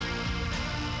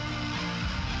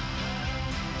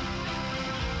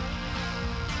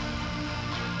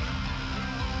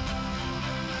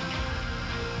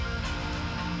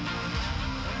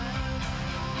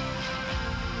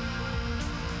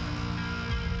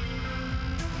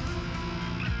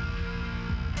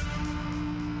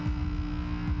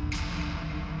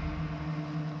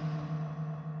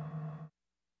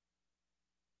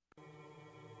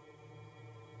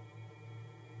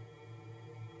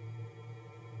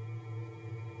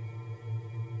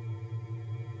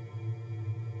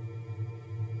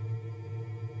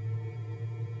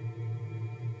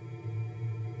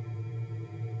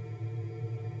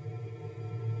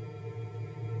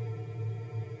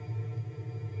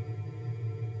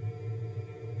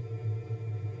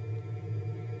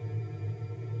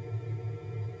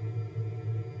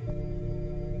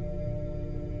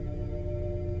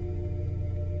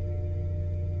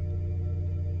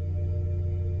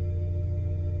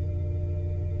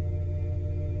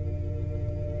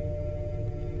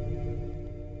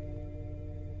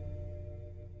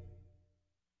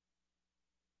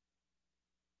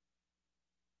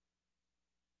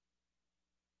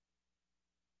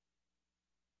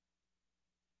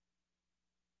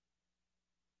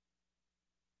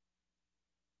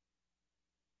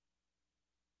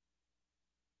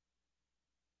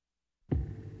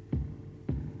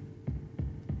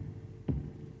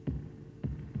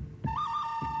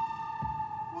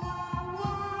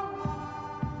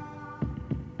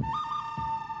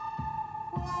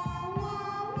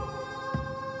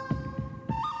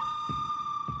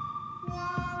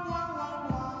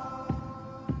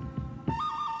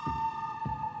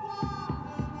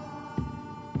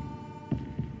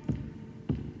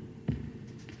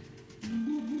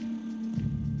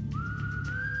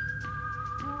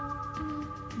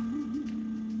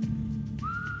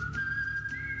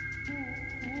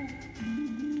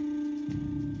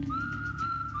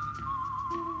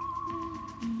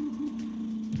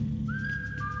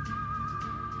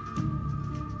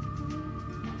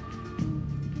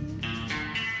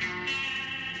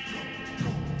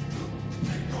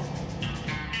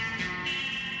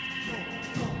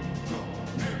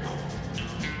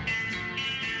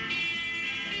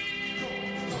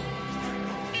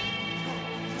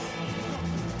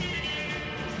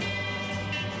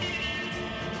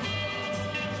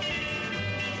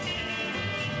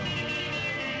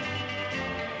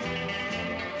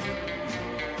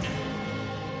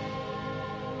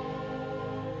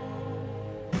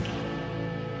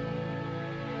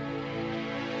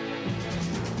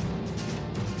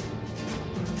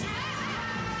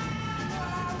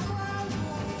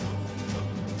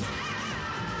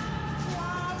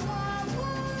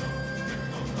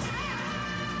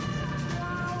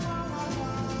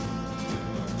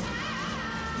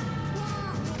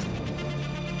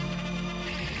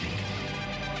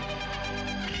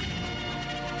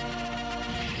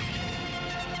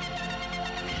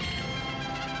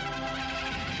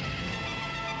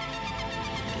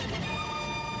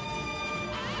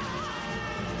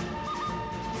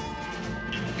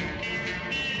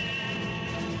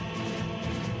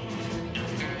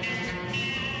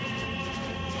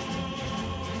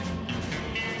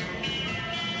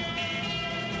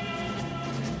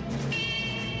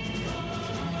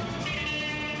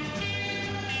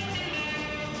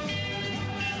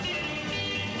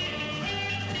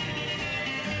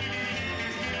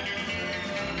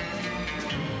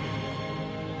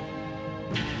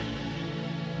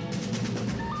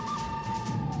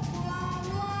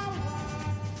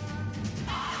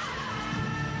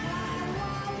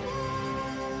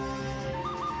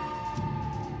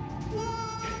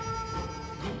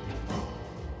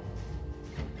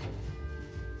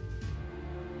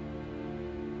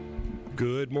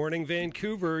Good morning,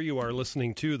 Vancouver. You are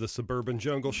listening to the Suburban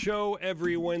Jungle Show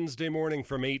every Wednesday morning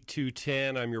from 8 to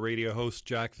 10. I'm your radio host,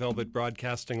 Jack Velvet,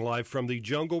 broadcasting live from the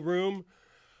Jungle Room.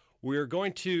 We're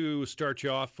going to start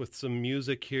you off with some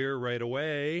music here right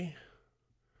away.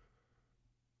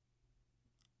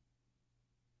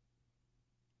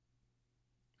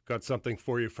 Got something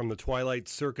for you from the Twilight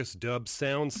Circus dub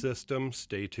sound system.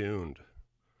 Stay tuned.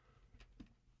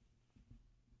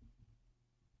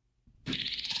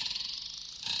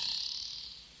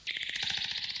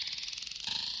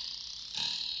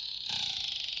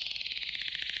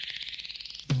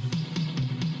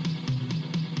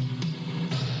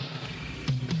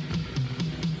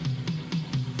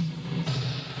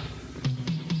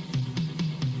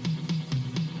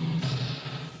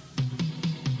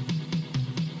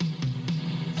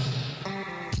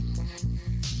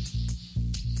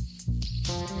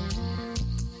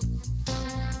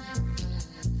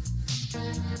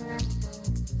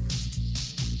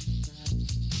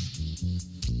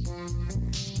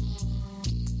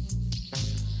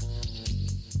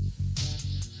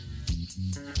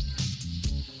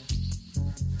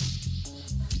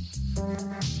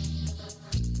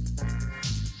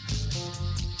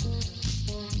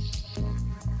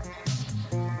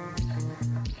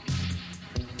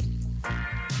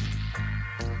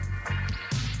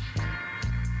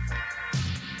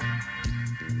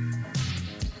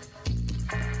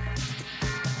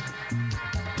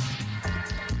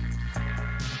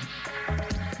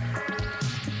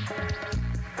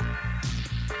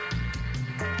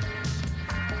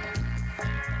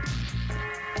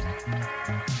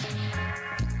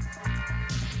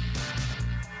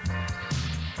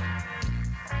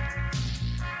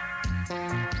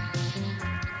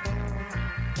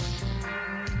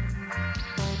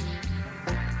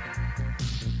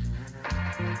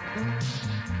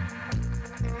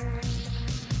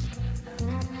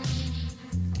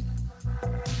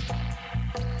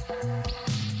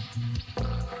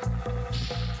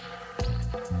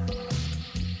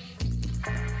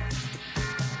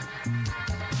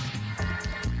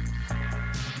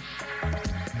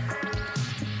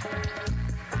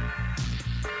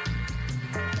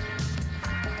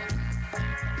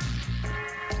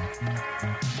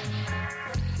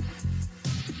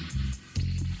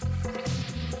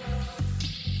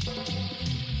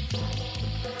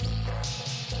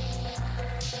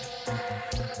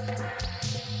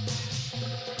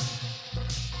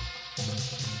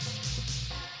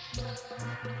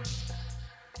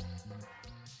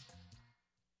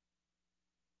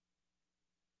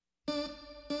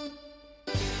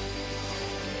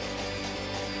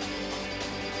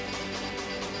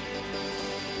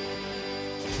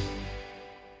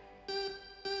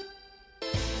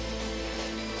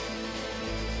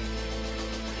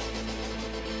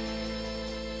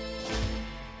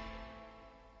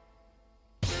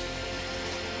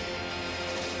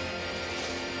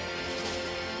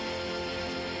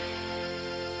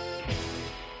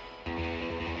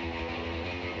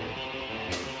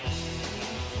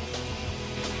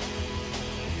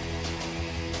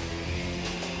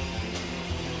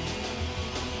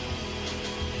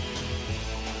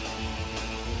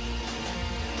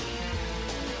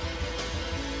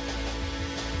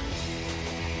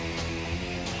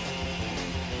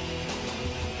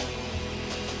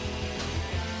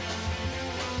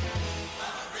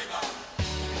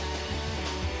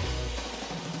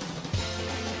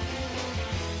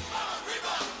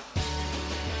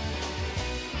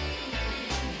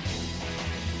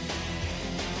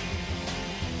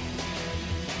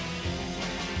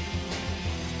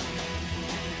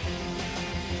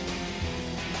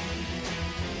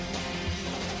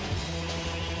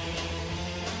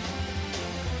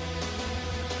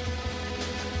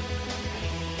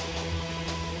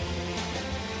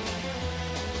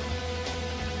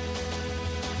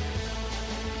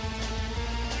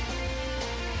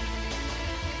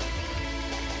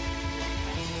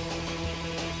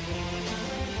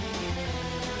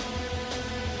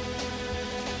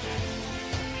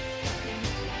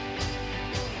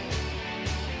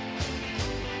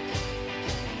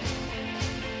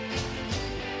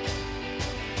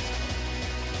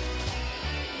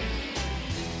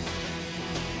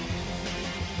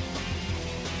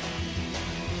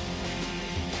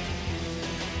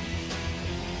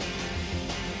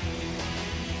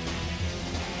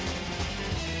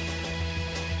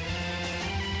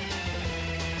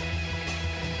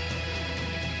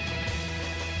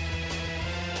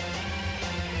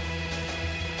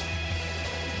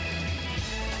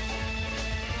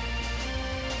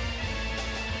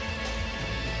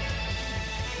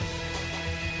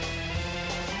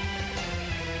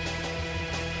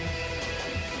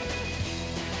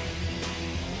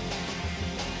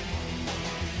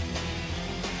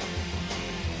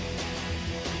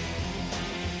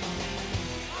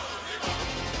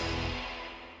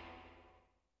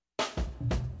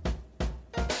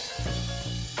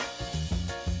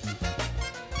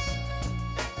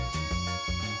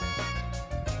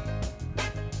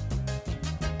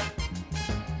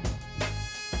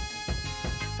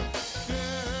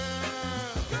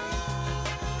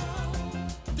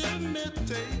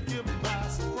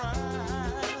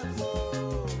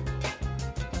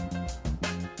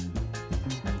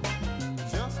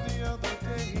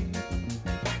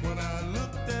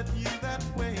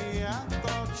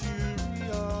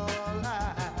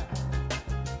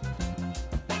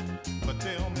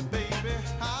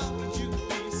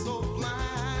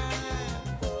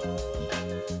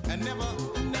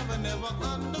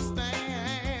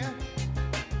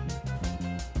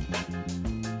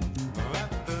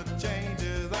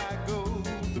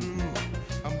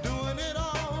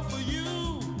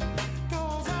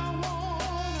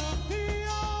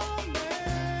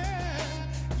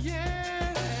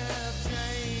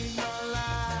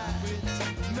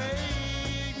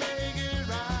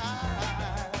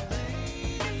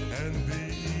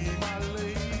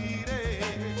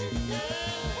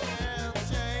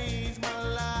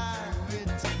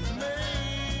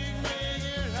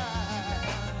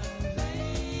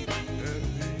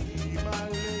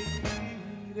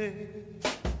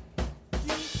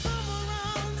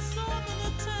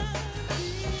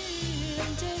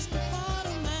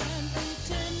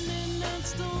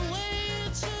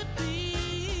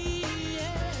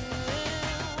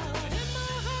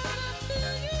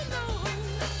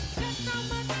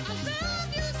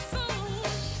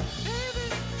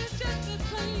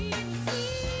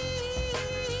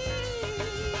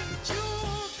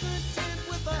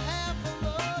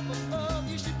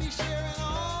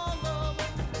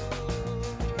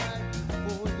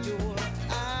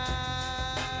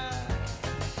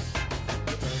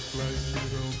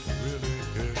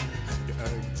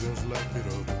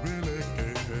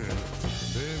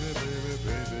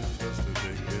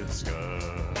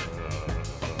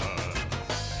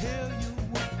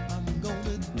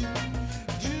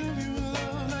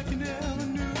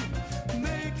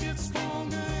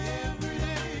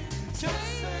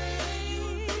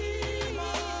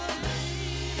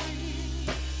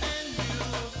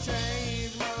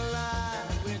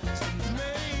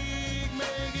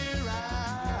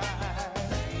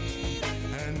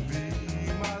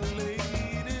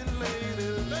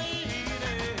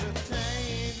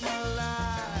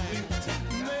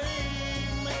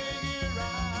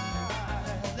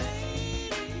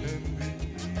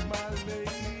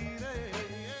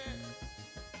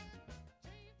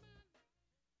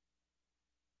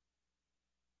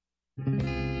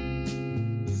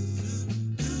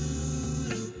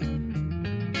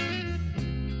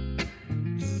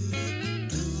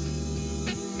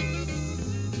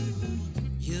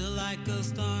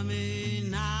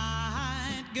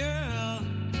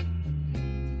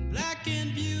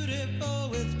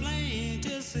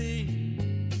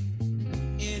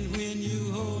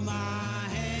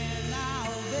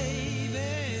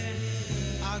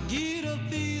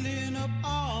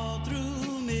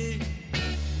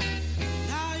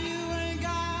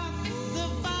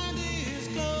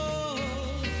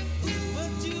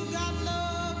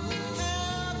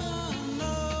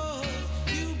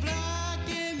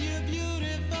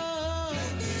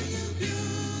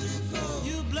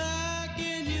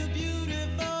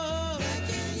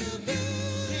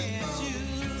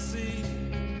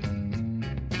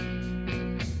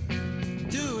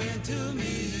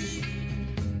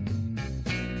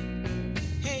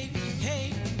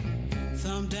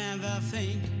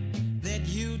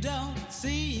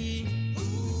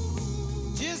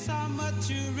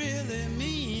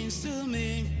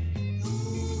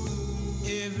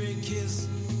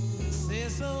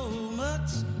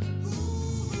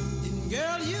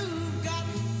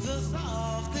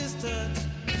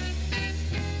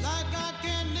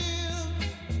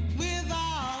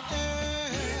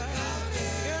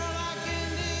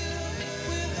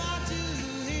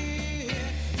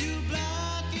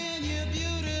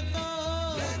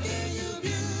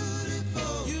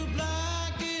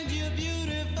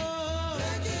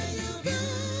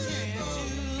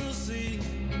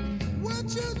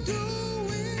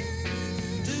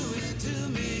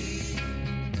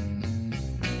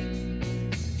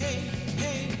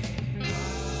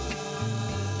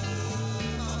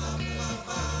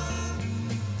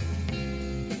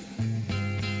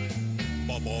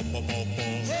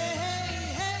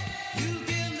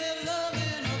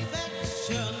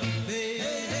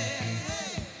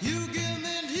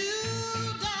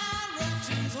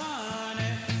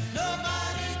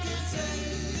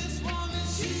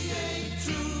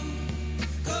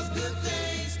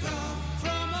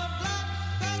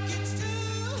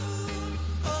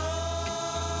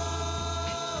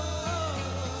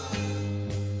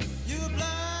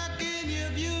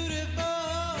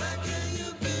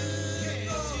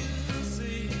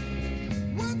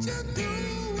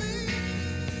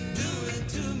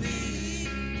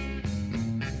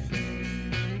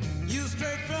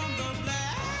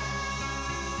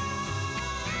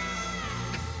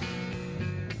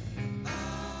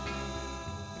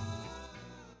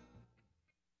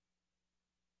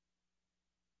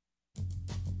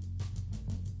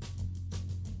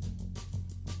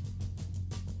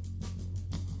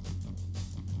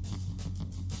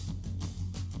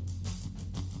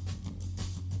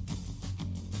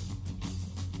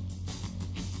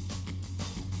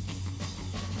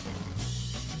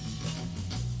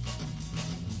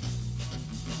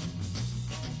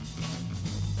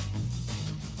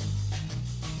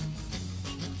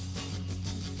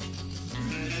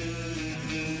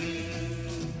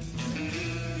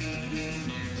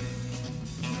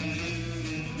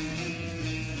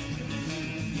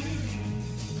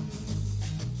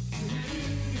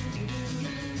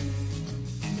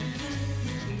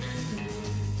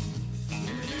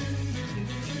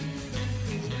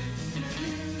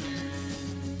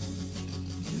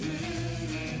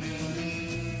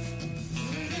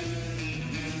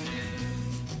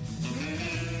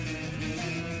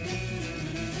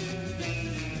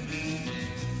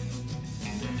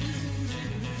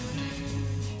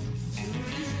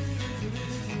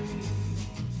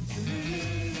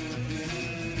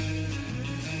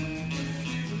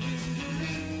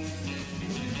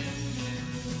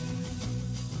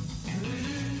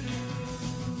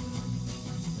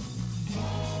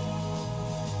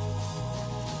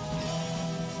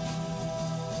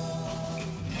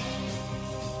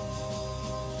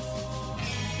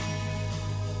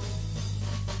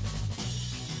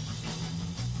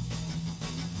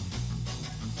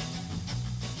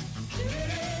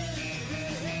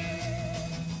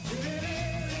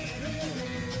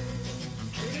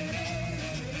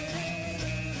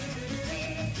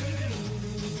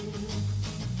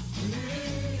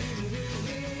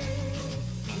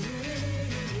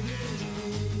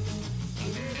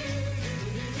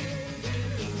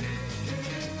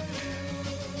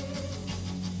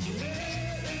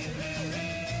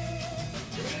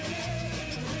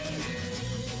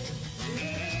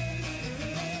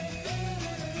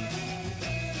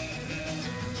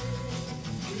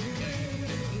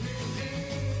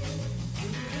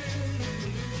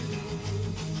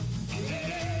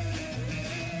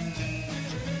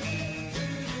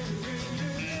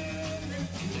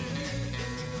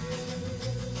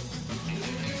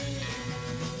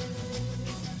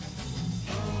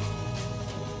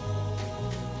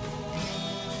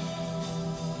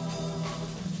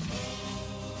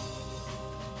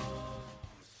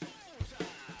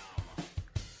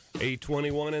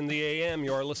 8:21 in the a.m.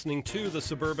 You are listening to the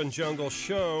Suburban Jungle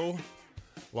Show,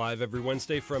 live every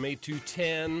Wednesday from 8 to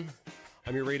 10.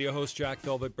 I'm your radio host, Jack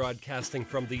Velvet, broadcasting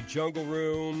from the Jungle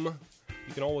Room.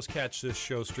 You can always catch this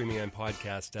show streaming and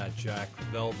podcast at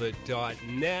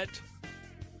jackvelvet.net.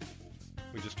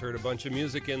 We just heard a bunch of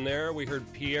music in there. We heard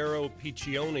Piero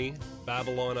Piccioni,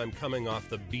 Babylon I'm Coming, off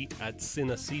the Beat at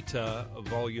Cinecita,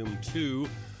 Volume 2.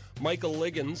 Michael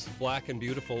Liggins, Black and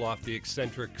Beautiful, off the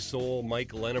Eccentric Soul Mike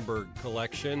Lenneberg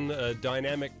collection.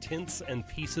 Dynamic Tints and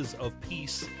Pieces of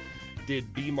Peace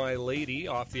did Be My Lady,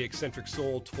 off the Eccentric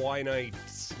Soul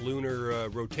Twilight's Lunar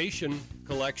Rotation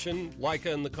collection.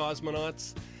 Laika and the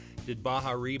Cosmonauts did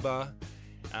Baja Reba.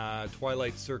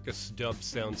 Twilight Circus dub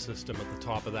sound system at the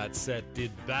top of that set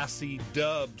did Bassy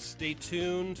Dub. Stay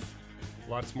tuned.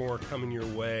 Lots more coming your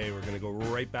way. We're going to go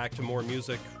right back to more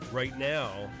music right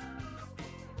now.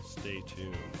 Stay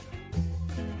tuned.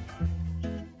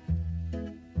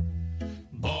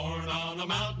 Born on a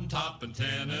mountaintop in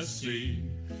Tennessee,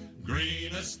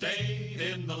 green estate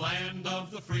in the land of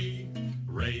the free,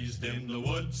 raised in the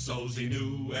woods so's he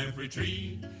knew every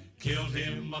tree, killed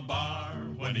him a bar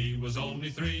when he was only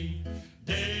 3.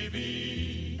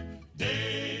 Davy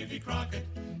Crockett,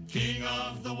 king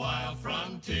of the wild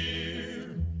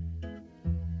frontier.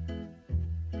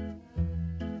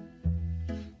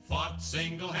 Fought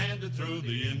single-handed through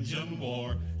the Injun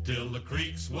War, till the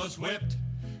creeks was whipped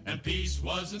and peace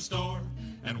was in store.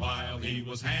 And while he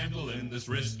was handling this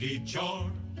risky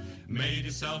chore, made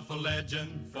himself a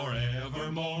legend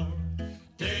forevermore.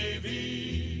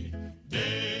 Davy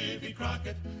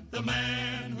Crockett, the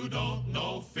man who don't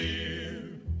know fear.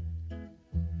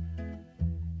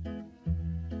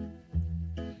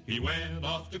 He went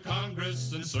off to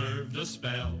Congress and served a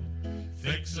spell,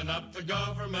 fixing up the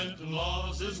government and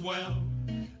laws as well.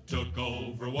 Took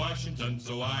over Washington,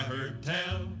 so I heard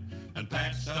tell, and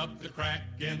patched up the crack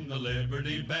in the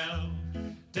Liberty Bell.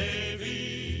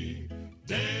 Davy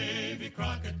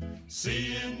Crockett,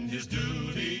 seeing his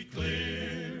duty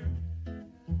clear.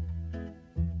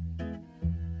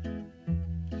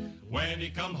 When he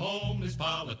come home, his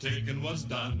politicking was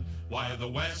done. Why, the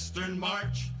Western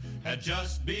March had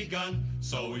just begun.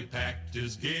 So he packed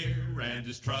his gear and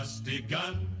his trusty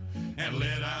gun and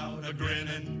lit out a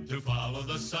grinning to follow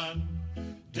the sun.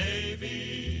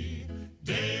 Davy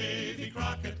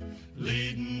Crockett,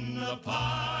 leading the pioneer.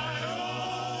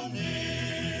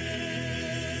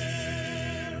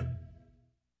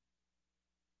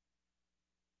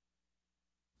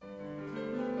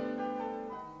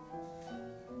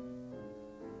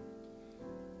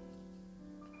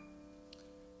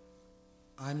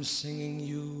 I'm singing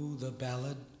you the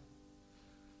ballad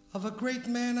of a great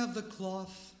man of the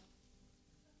cloth.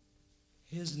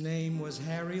 His name was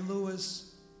Harry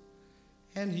Lewis,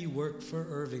 and he worked for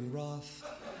Irving Roth.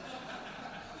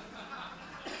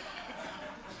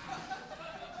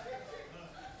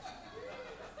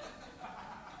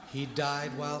 He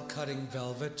died while cutting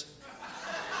velvet.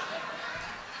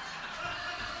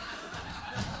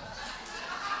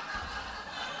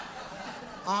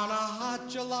 On a hot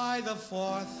July the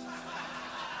 4th,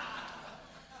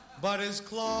 but his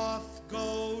cloth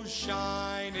goes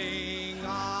shining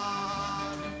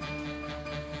on.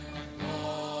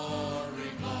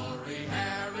 Glory, glory,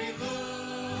 Harry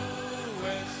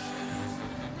Lewis.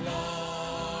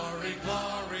 Glory,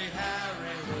 glory,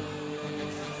 Harry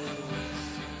Lewis.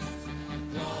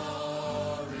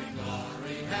 Glory,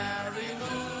 glory, Harry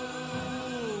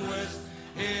Lewis.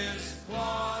 His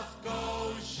cloth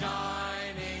goes shining.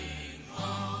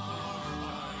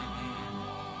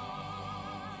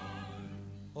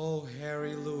 Oh,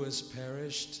 Harry Lewis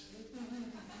perished.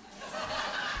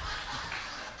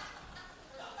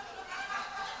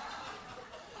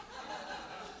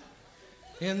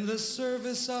 In the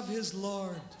service of his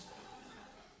Lord.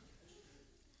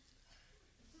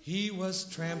 He was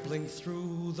trampling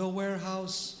through the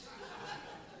warehouse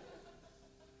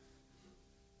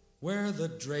where the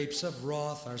drapes of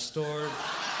Roth are stored.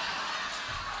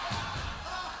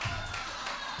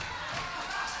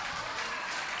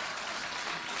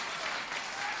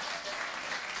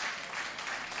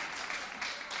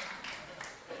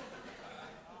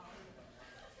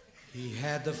 He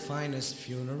had the finest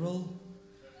funeral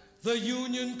the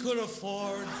Union could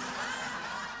afford,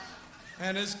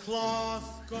 and his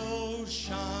cloth goes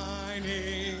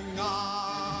shining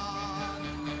on.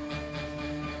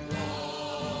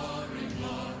 Glory,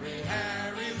 glory,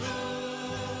 Harry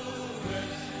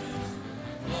Lewis.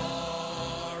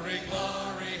 Glory,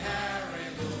 glory, Harry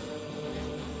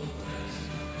Lewis.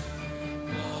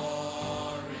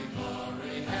 Glory,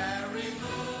 glory, Harry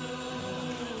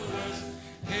Lewis.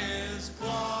 His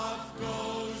cloth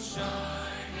goes shining.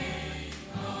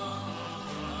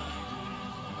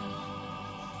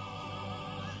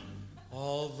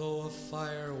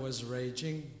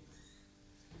 discouraging.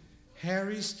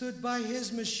 Harry stood by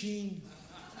his machine.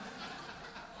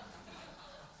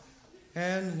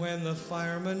 And when the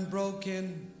firemen broke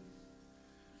in,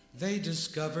 they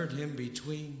discovered him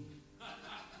between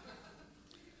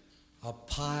a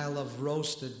pile of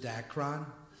roasted dacron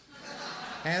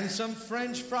and some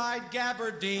French fried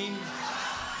gabardine.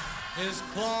 His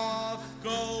cloth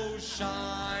goes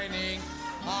shining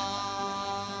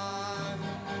on.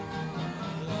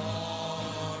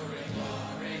 Glory,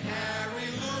 glory, Harry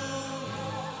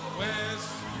Lewis.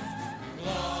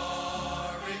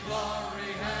 Glory,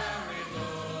 glory, Harry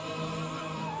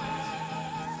Lewis.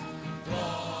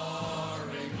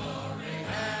 Glory, glory,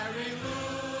 Harry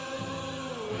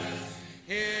Lewis.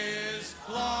 His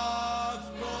cloth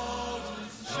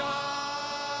goes shining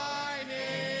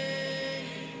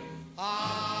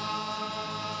on.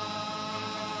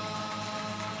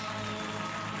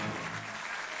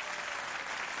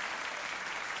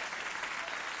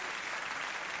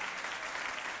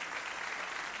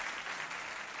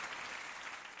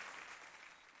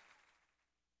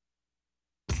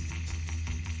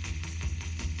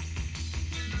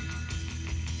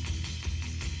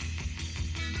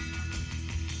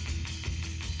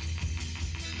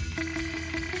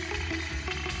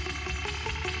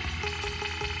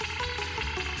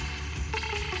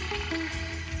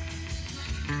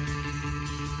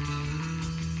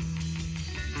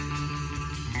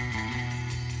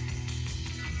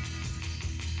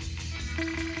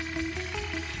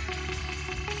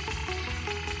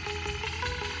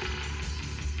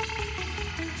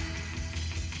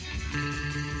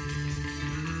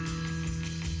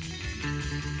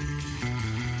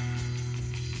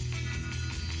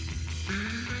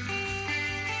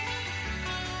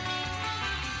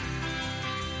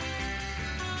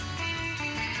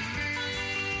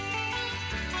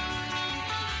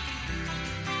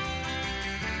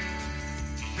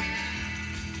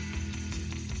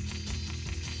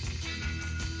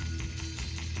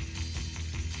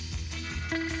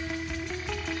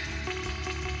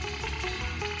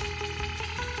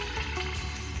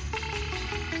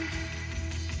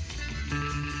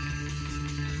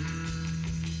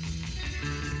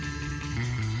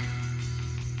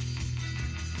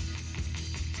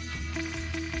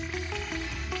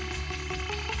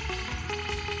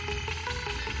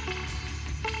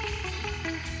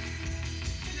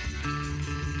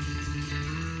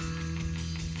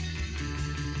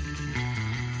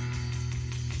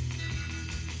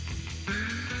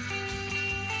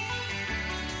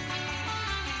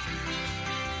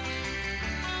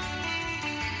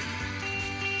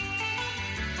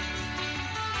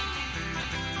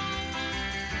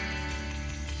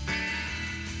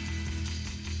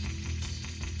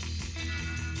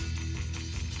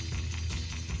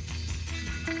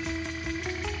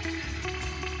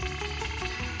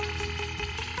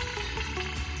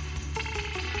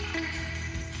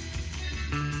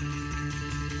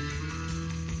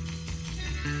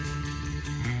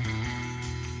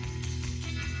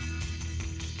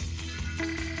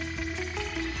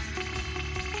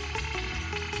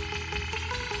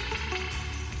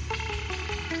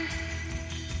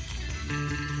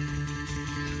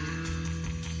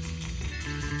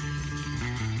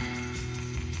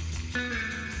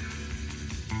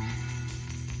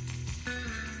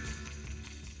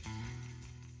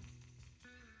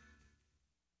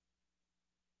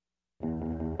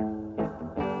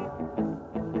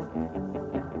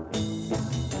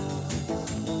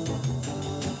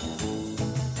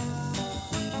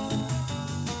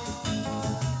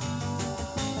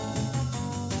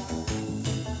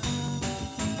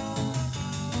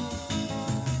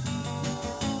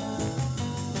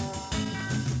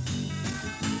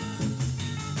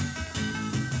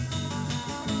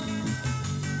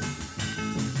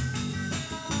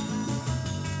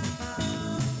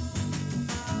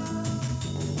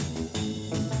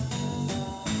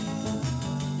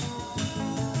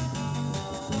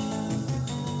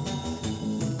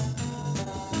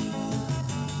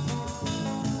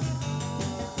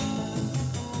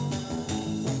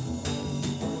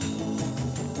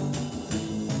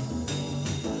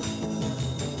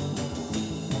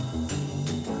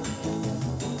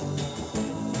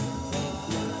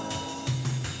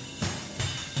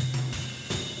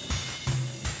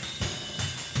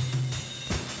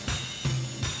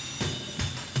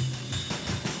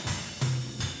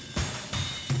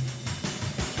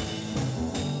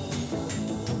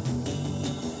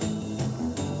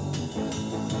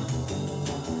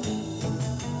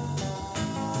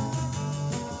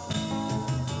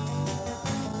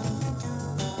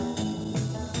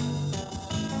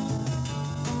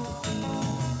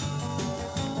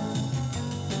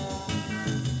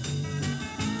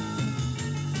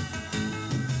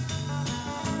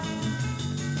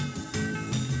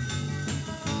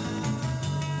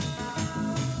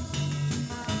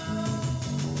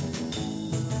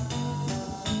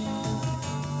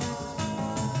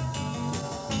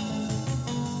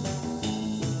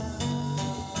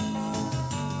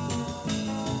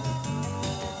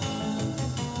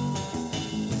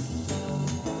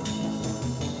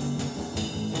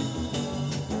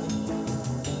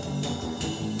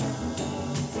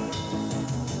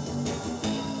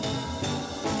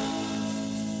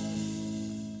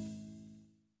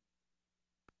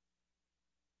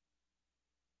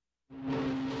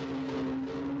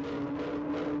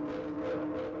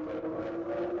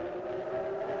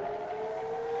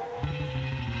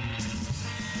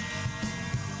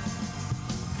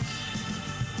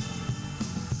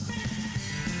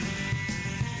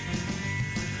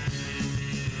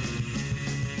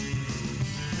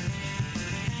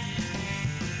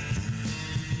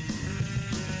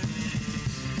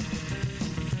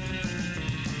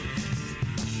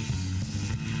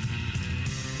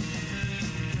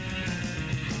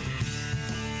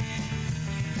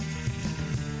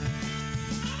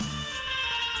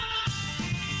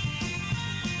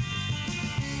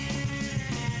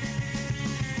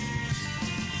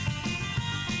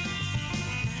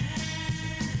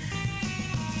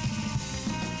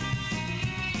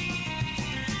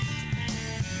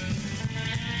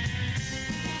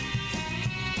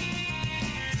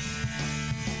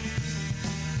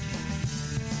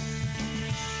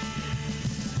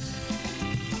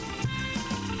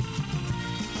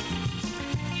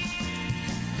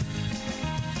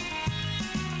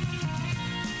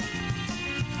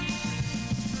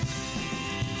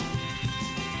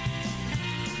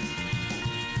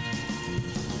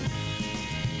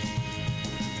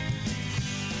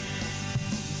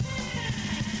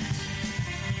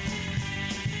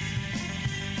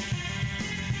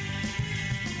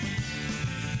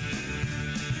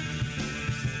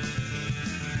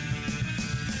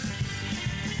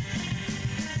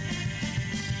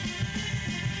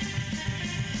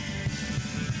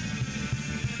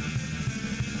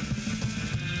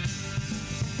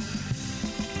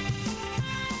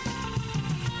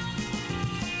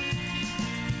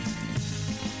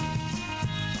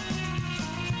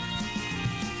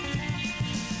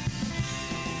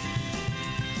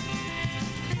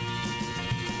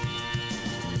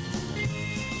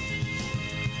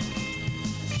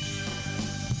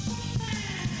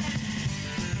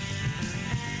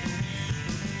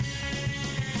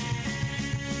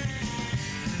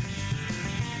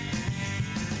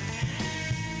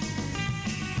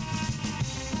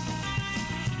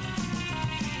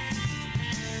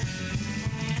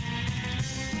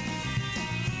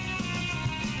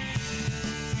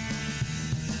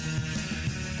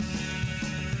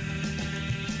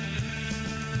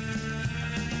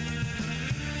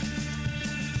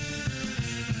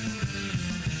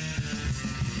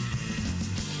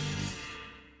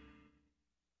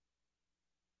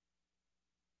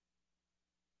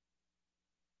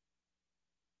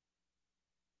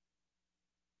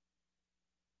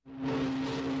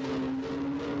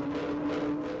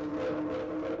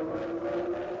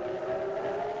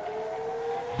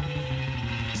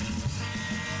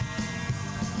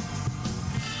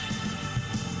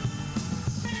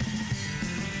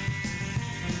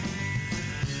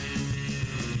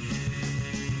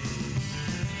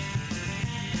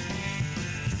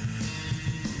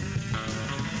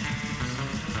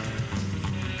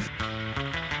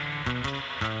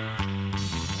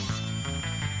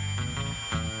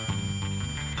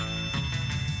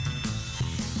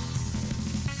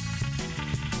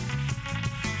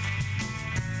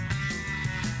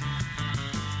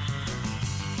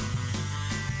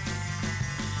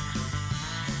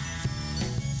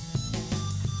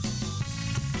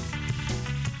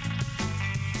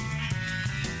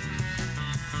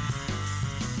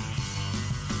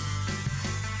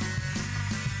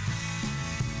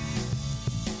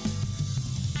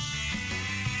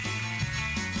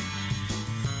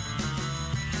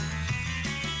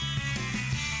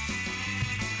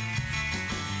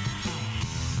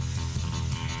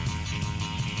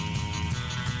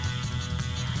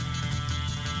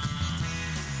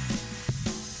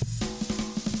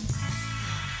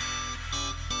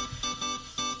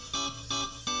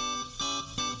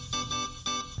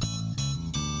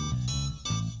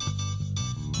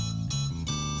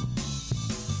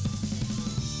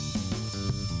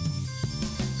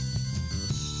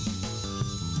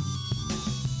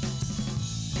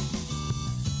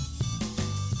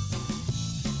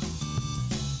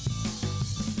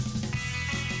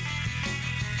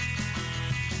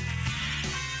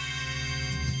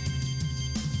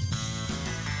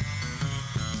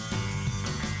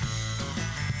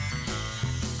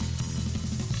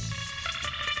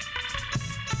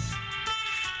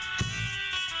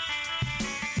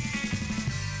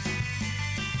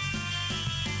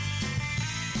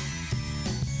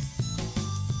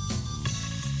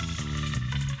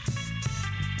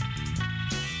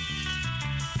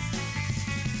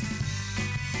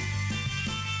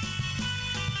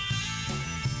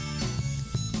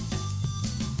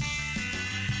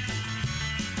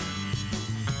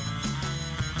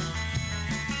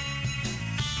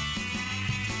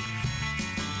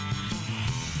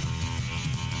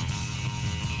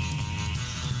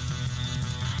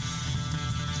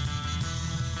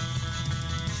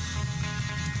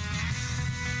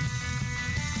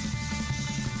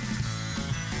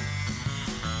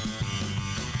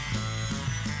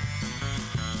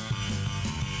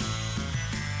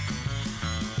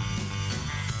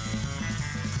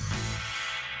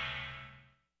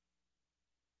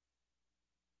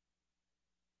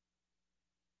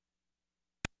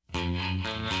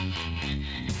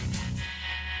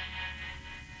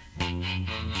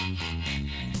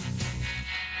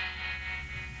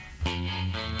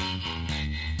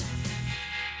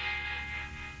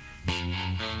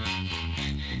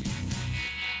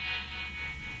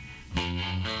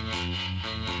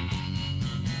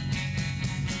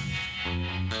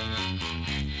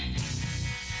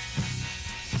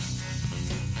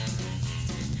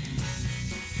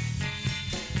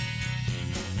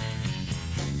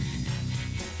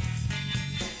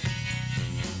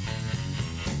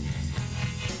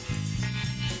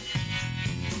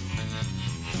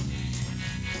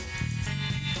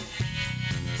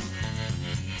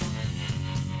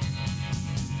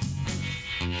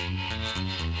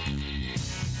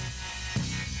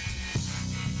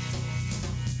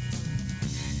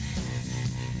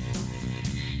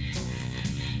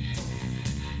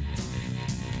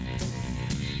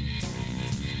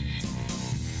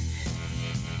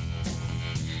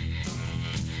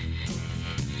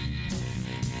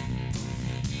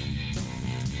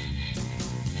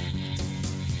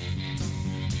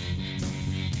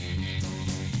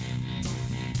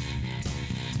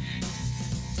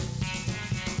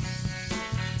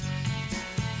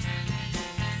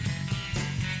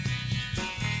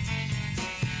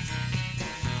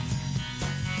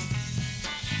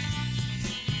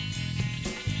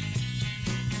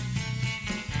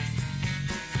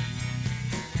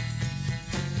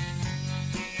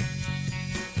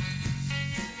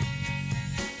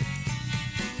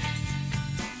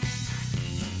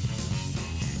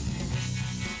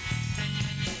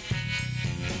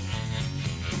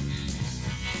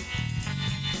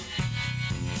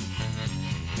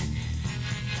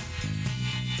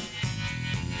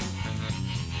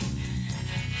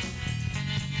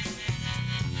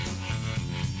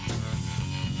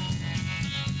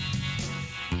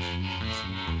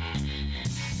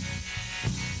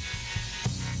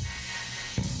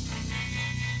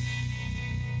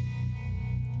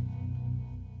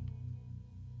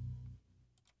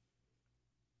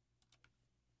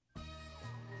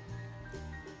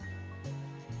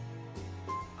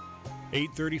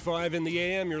 8:35 in the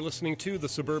AM, you're listening to the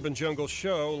Suburban Jungle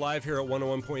Show, live here at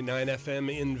 101.9 FM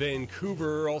in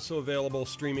Vancouver. Also available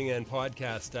streaming and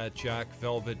podcast at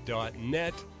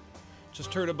jackvelvet.net.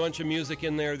 Just heard a bunch of music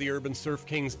in there. The Urban Surf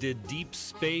Kings did Deep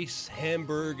Space,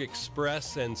 Hamburg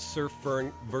Express, and Surf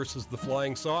versus the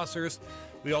Flying Saucers.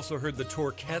 We also heard the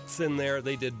Torquettes in there.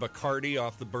 They did Bacardi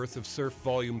off the Birth of Surf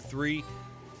Volume 3.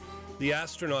 The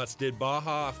Astronauts did Baja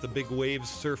off the Big Waves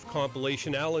Surf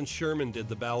compilation. Alan Sherman did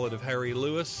the Ballad of Harry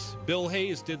Lewis. Bill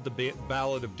Hayes did the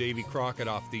Ballad of Davy Crockett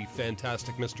off the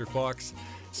Fantastic Mr. Fox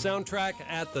soundtrack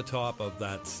at the top of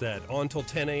that set. On till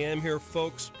 10 a.m. here,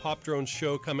 folks. Pop Drone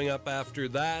Show coming up after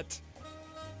that.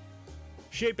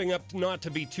 Shaping up not to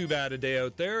be too bad a day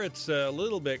out there. It's a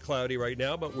little bit cloudy right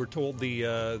now, but we're told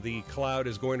the cloud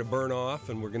is going to burn off,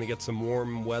 and we're going to get some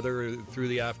warm weather through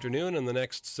the afternoon and the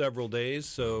next several days,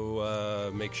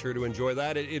 so make sure to enjoy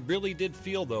that. It really did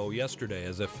feel, though, yesterday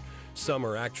as if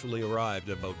summer actually arrived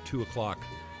at about 2 o'clock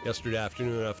yesterday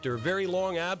afternoon. After a very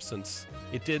long absence,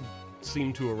 it did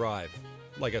seem to arrive,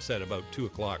 like I said, about 2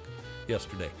 o'clock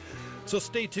yesterday. So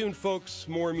stay tuned, folks.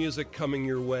 More music coming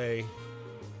your way.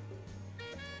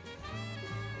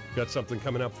 Got something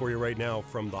coming up for you right now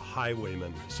from the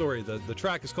Highwaymen. Sorry, the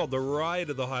track is called The Ride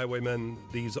of the Highwaymen.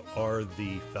 These are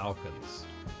the Falcons.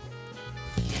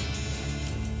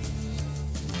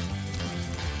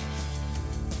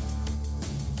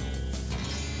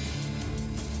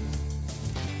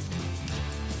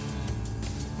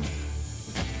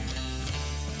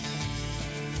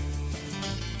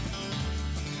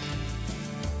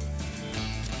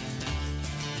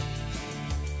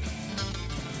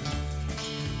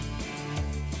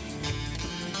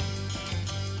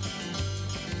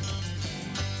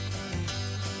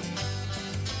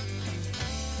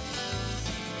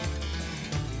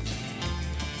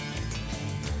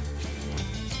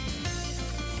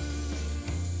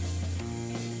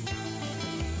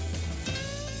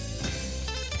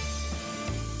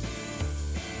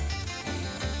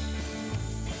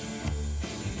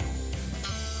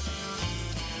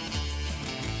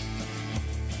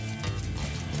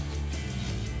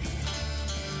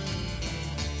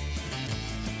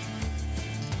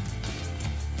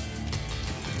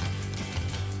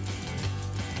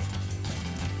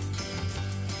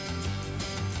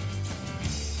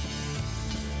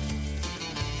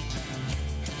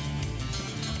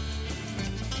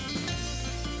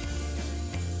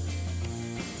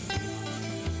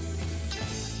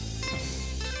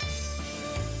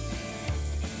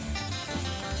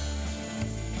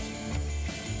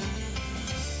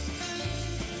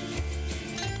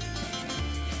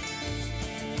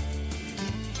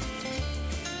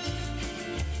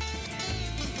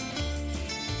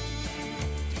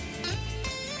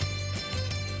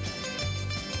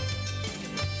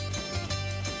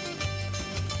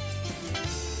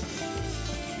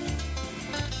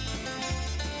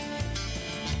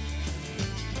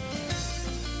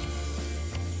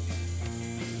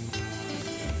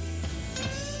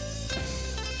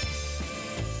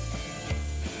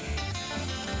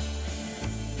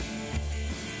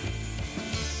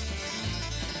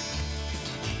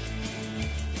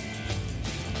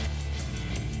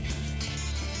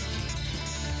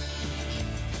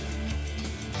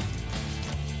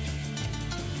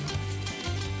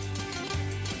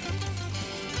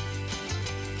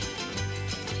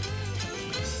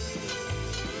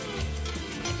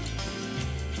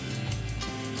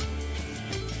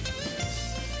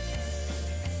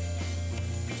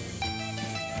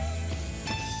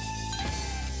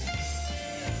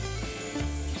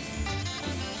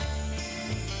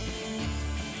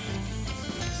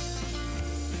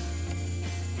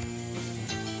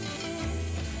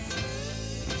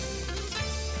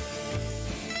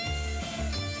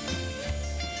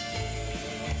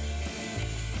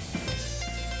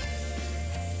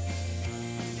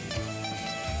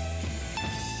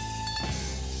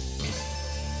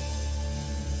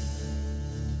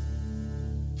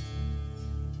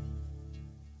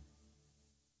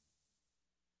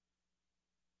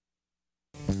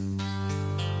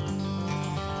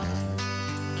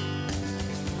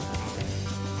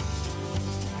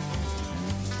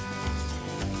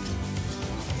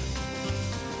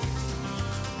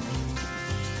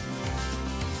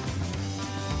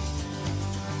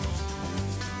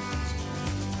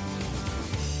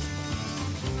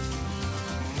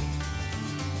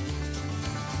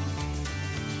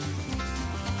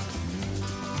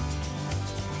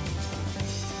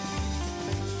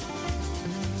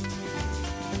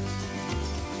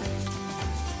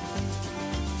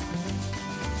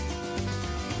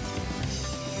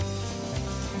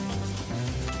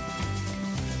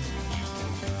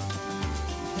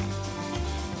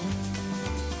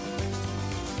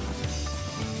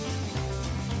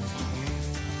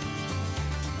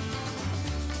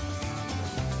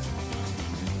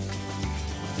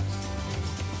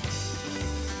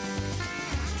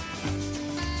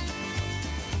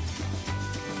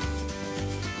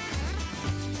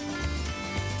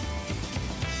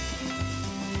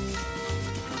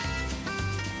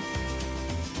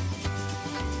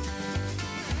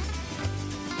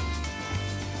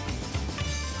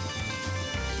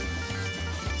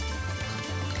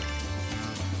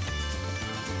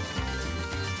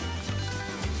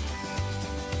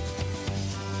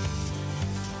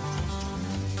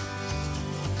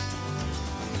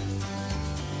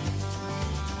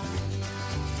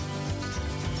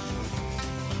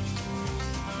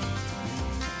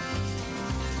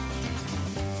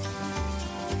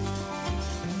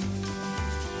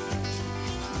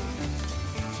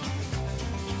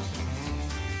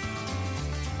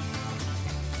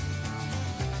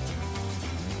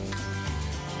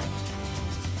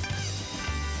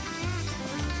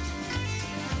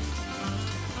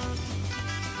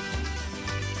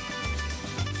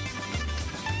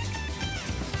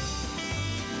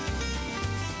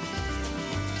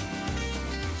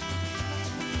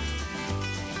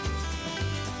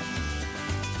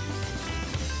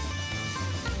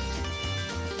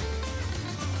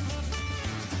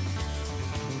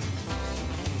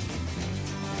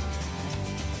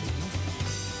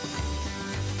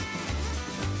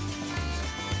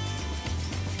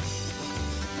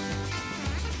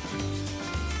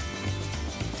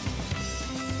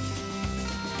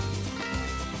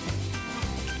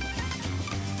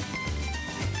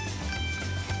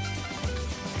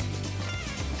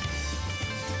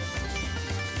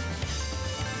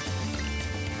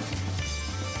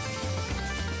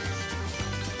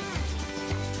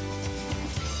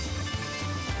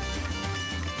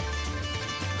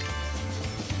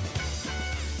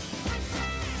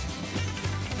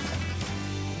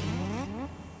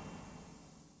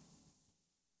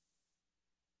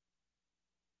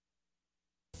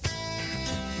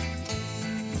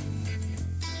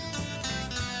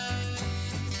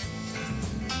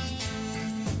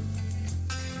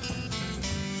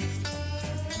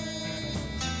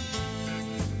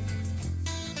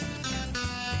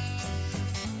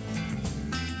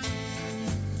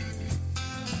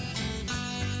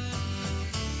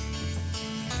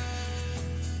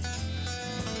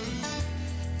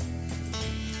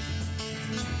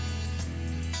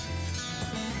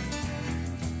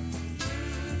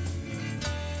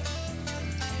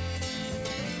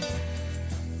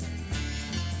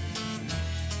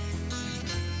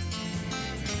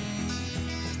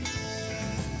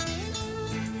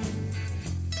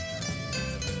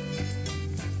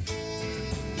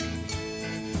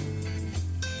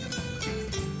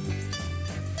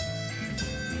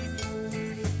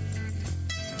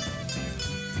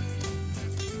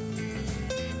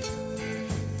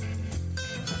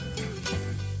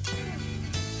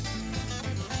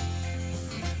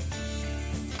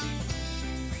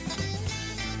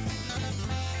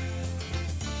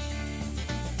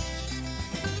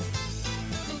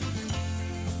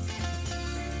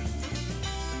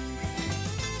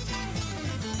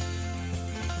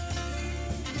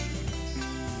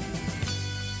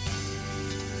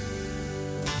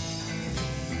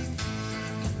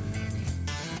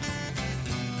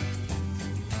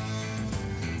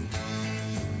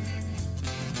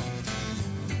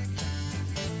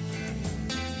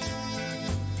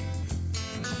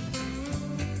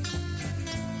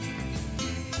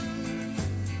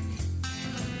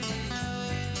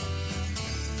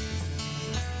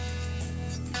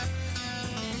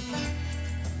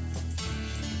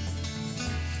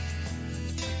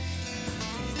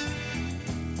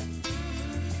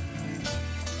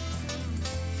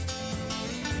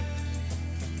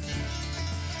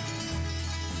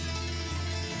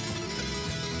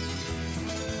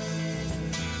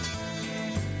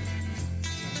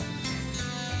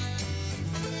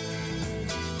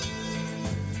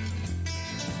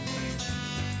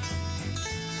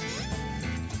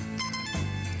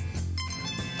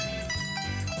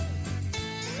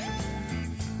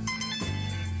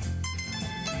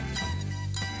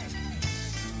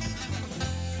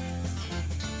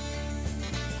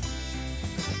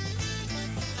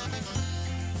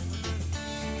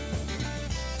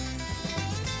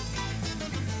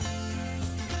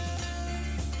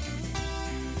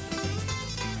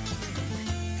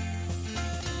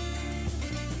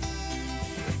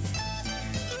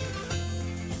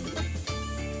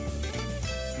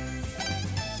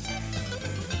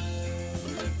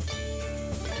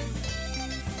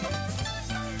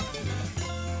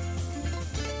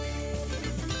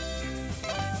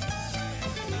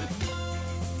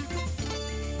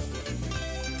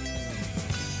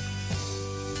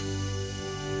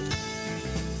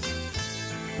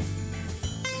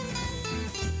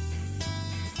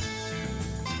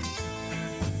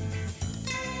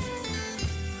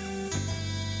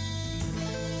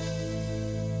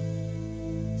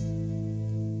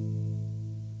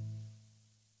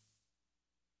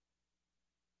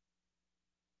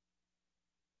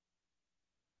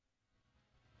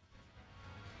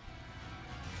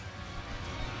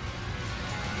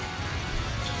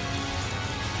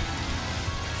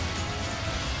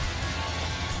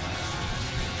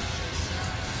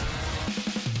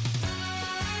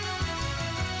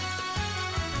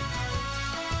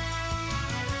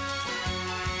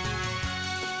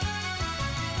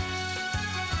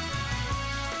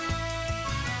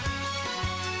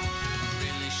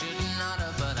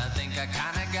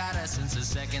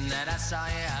 second that I saw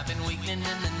you, I've been weakening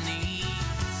in the knees.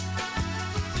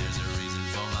 There's a reason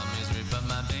for my misery, but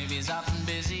my baby's often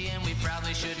busy, and we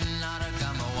probably shouldn't ought to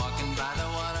come walking by the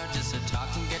water just to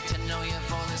talk and get to know you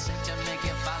for the sake to make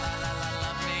you fall la la la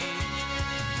love me.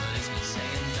 But it's been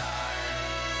saying dark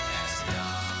as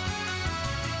dawn.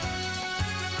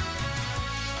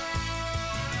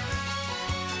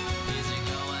 Is he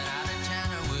going out of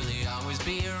town, or will he always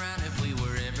be around? If we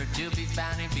were ever to be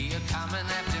found, he'd be a coming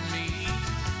after me.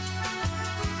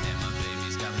 And my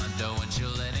baby's got my dough, and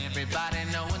she'll let everybody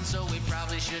know. And so we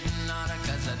probably shouldn't honor,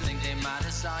 cause I think they might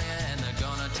have saw you, and they're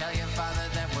gonna tell your father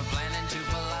that we're planning to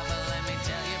fall out. But let me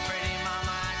tell you, pretty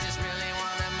mama, I just really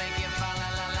wanna make you fall la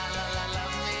la la la la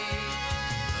love me.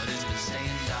 But it's been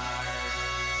saying dark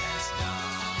as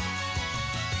dawn.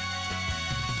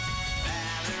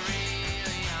 Valerie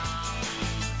Leon,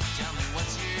 tell me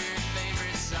what's your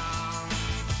favorite song?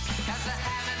 Cause I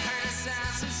haven't heard a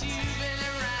sound since you've been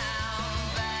around.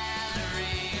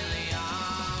 Valerie Leon.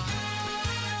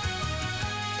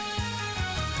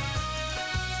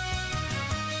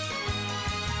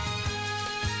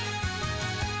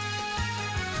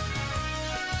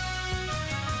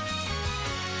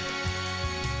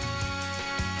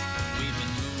 We've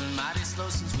been moving mighty slow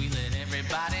since we let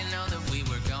everybody know that we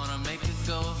were gonna make a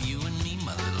go of you and me,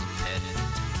 my little pet.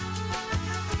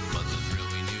 But the thrill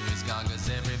we knew is gone, cause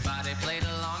everybody played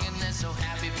along, and they're so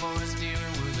happy for us, dear,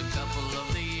 and we're the couple of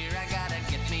the year. I gotta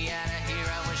get me out of here,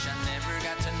 I wish I never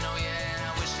got to know you, and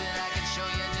I wish that I could show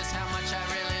you just how much I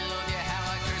really love you, how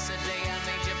I curse the day I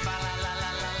made you fall la la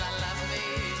la la la love me.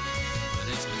 But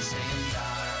it's been saying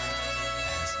dark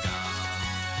as dawn.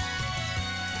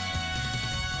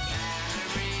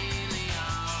 Valerie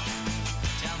Leon,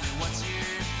 tell me what's your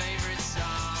favorite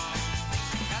song?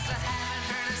 Cause I haven't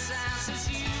heard a sound since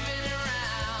you've been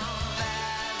around.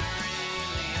 Valerie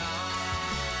Leon,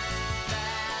 Valerie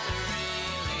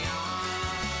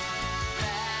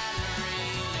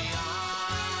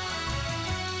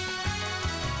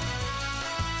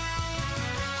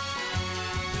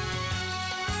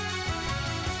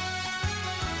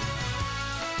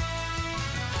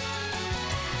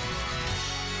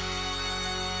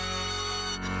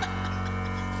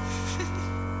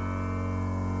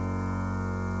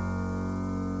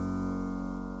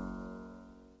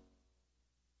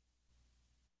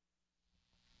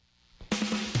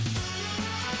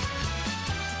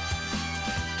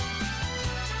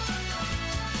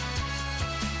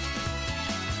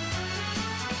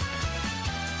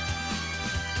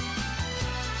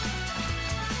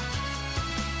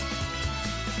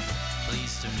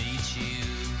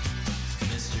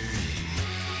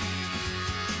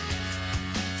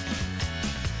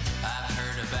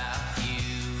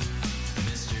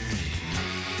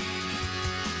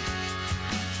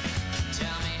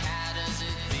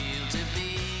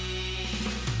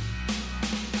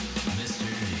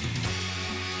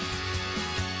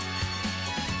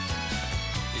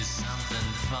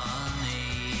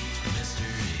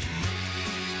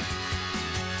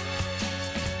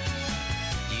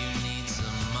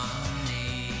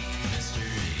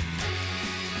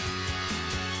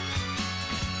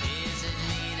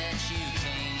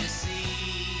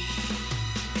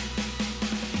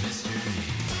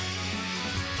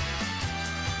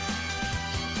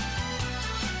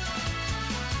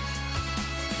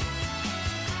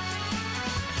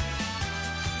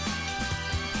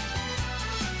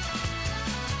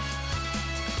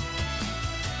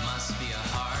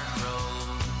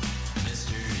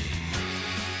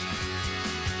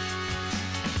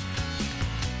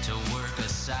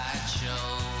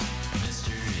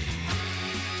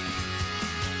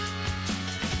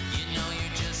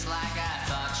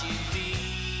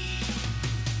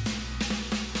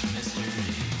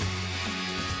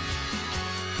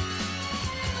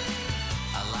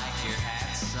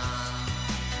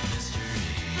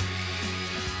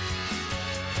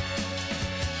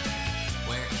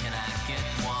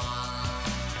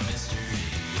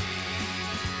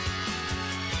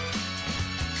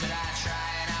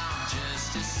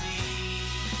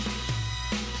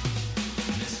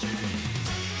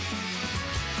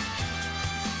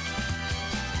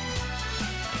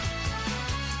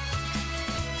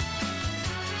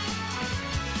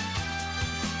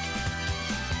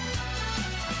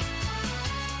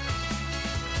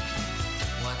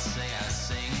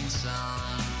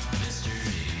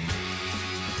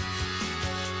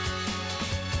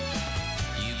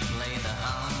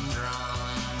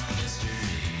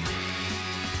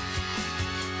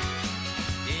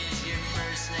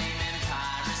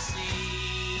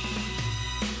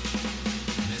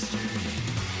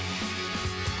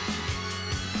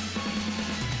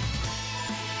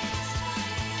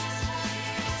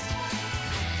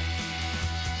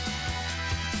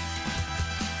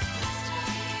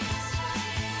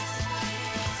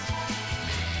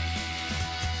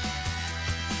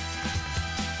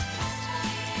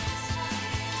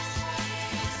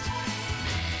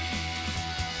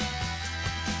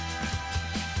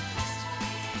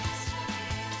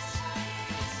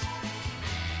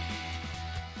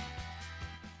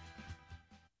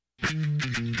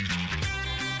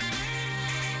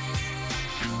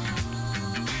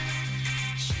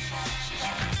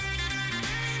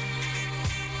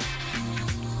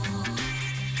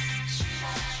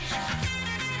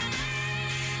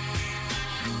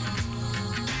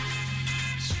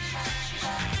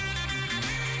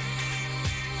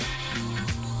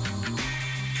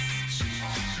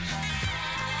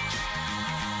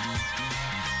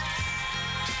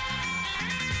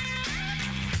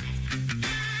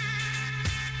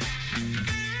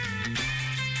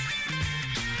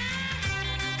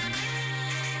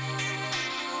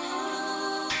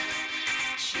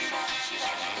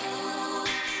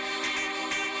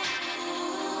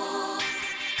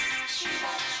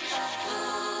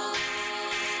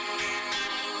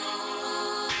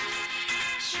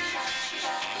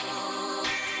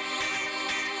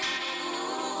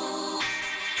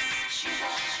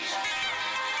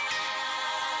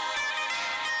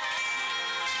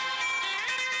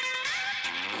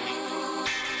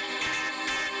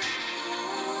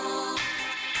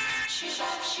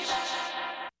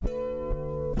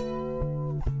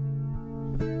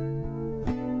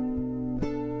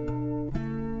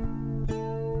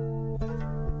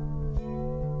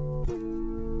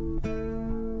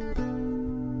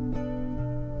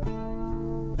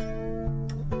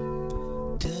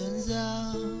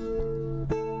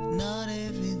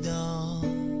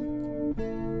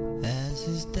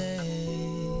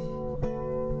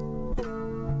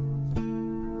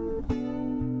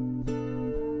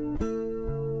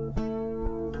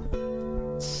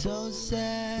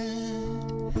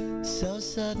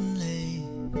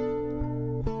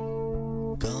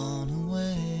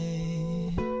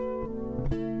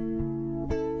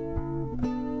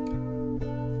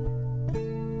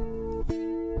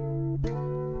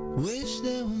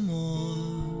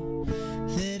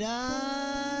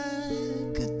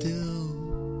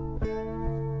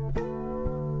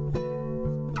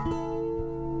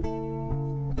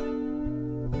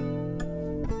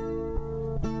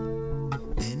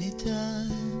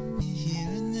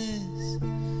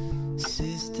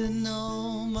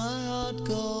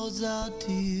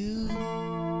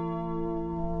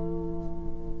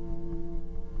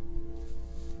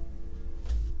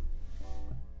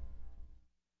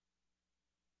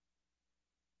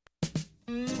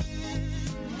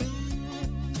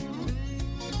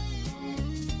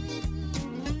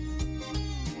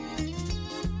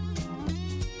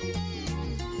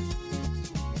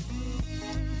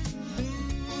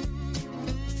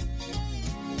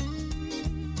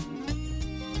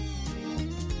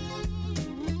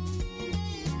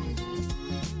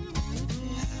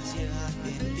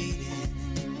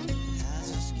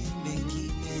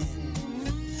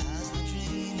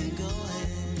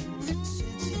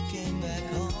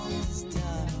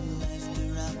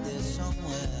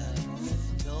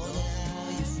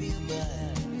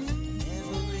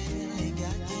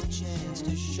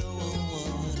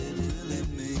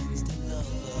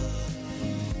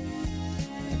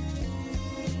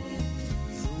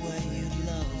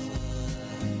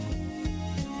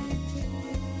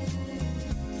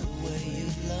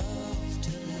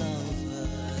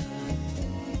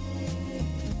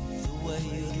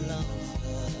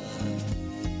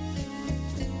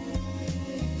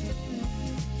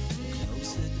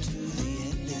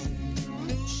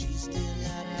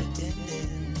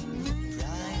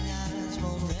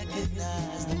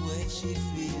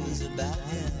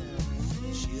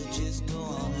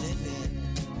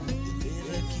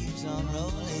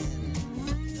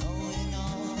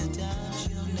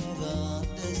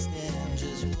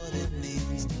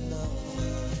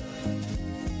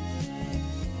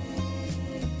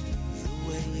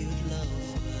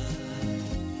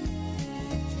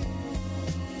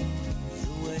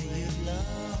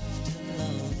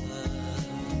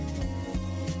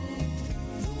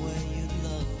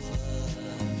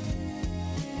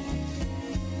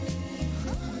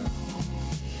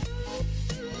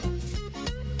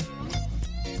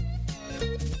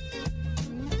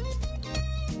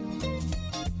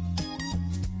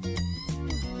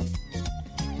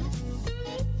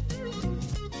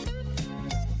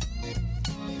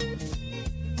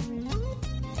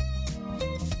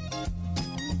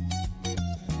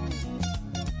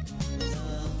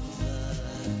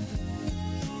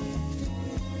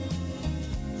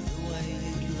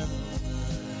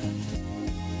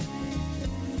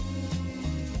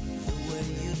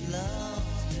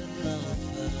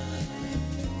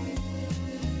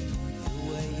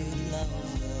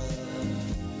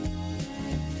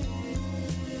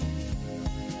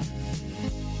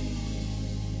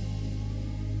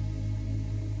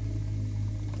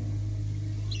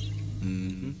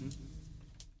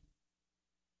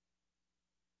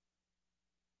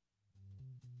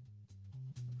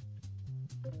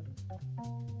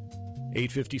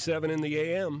 8:57 in the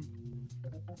a.m.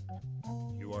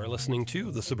 You are listening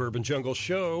to the Suburban Jungle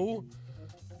Show,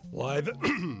 live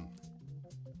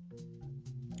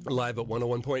live at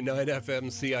 101.9 FM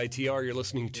CITR. You're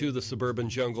listening to the Suburban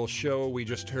Jungle Show. We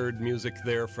just heard music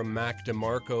there from Mac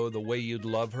DeMarco, The Way You'd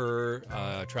Love Her,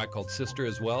 a track called Sister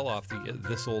as well, off the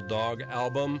This Old Dog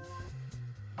album.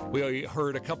 We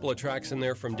heard a couple of tracks in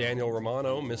there from Daniel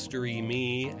Romano, Mystery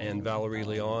Me, and Valerie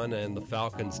Leon, and the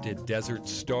Falcons did Desert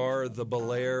Star, The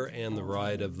Belair, and The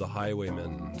Ride of the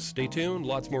Highwayman. Stay tuned.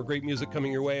 Lots more great music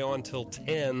coming your way on till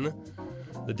 10.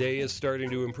 The day is starting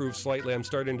to improve slightly. I'm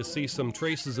starting to see some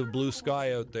traces of blue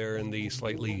sky out there in the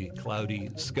slightly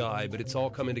cloudy sky, but it's all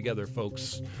coming together,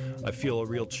 folks. I feel a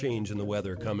real change in the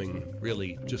weather coming,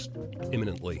 really, just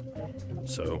imminently.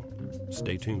 So,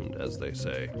 stay tuned, as they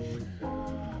say.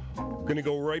 We're going to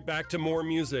go right back to more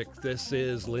music. This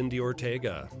is Lindy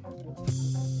Ortega.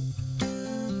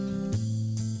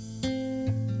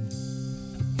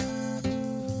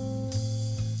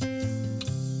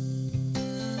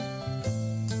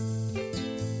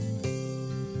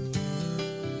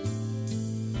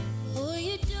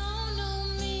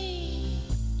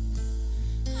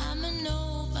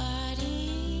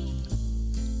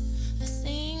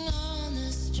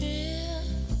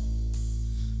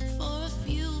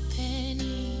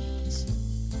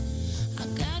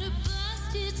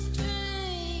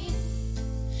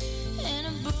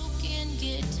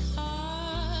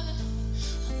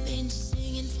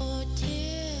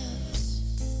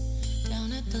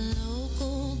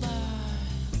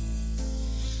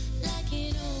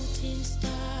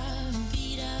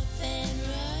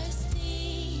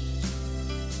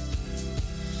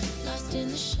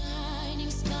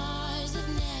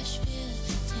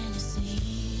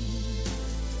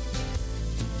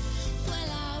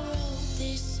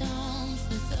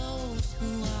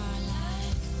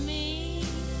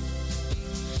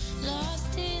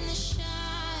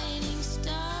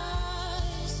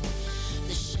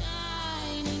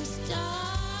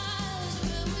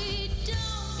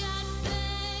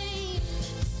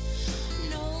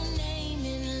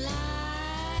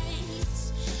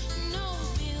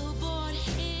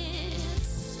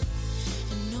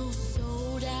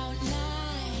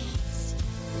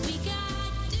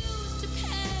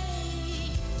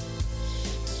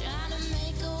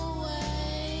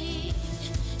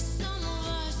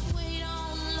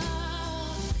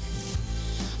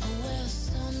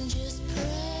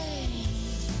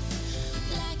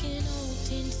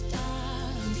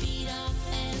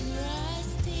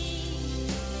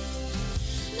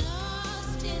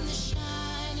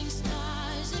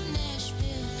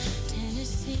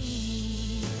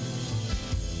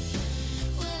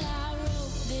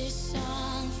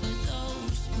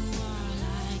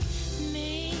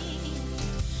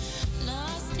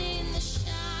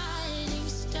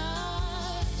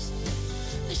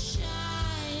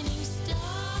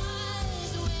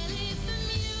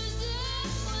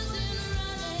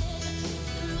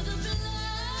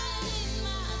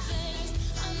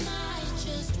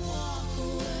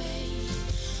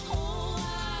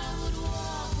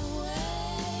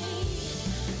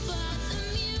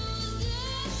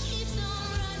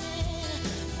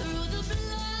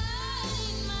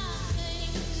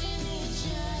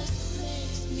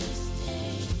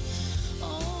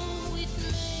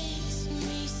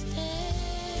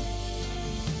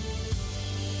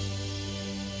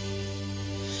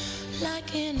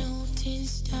 Like an old tin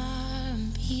star,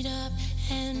 beat up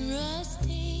and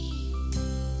rusty,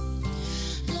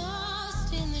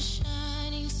 lost in the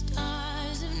shining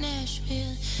stars of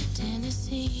Nashville,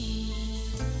 Tennessee.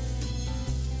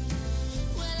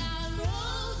 Well, I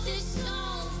wrote this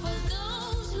song for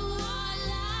those who are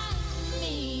like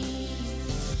me,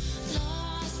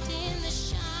 lost in the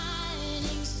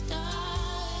shining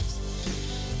stars,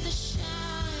 the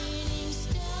shining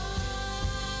stars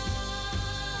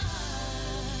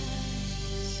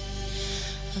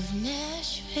of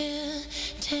Nashville,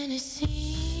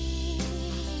 Tennessee.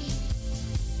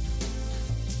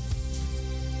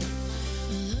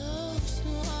 For those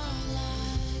who are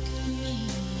like me.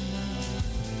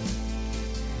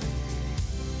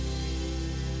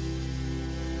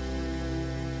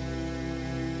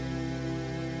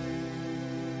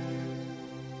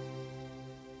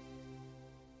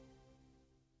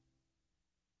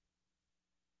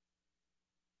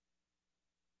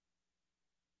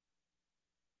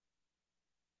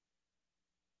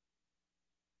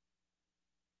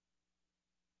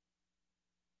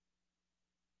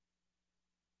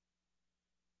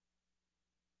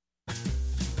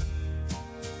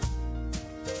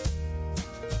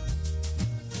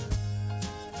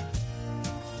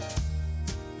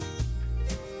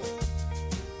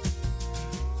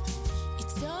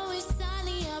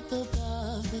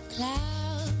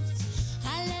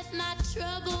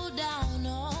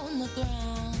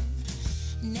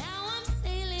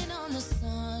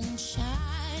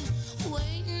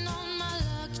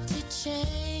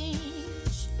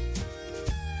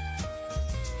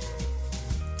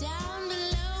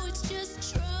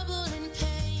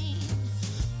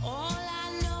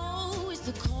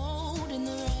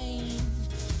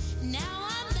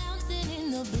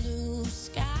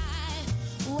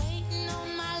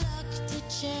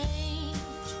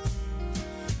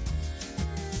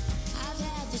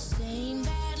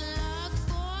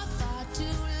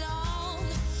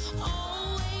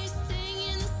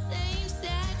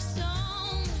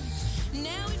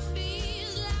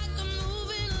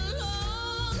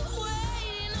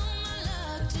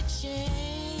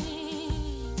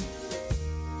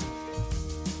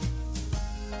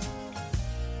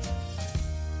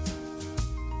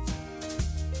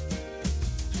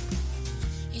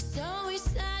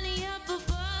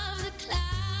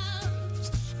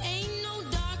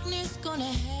 gonna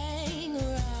hang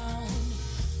around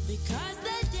because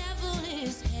the devil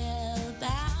is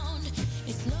hellbound.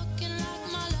 It's looking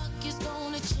like my luck is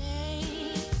gonna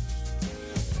change.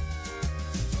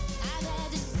 I've had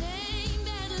the same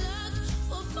bad luck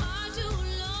for far too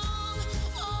long,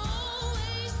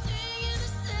 always singing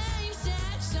the same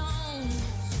sad song.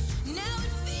 Now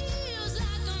it feels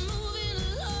like I'm moving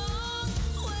along,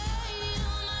 waiting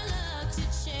on my luck to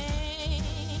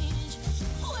change,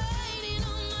 waiting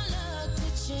on my luck to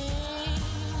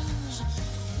change,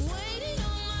 waiting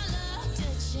on my luck to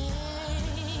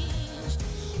change,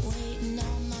 waiting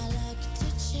on my luck to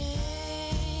change.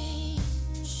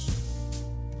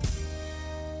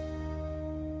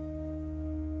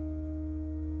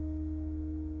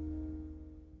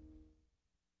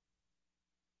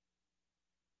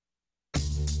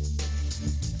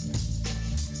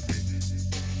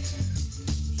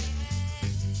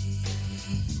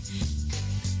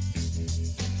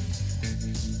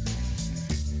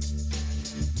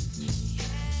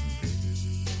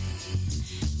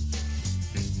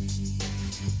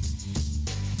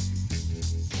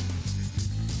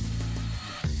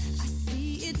 I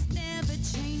see it's never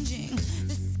changing.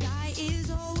 The sky is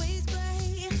always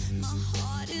gray. My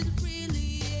heart is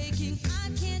really aching. I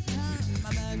can't turn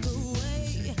my back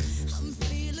away. I'm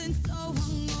feeling so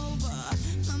hungover.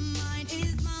 My mind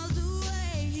is miles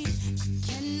away. I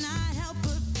cannot help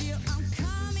but feel I'm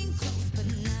coming close, but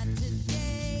not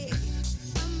today.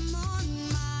 I'm on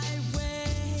my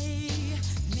way.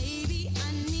 Maybe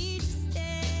I need to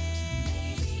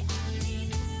stay.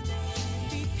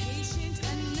 Be patient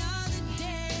another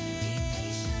day.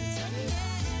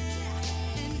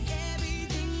 And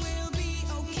everything will be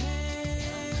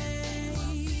okay.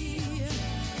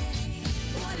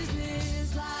 What is this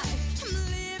like? I'm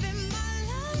living my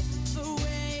life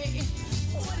away.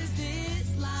 What is this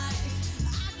like? I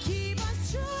keep on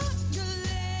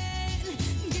struggling.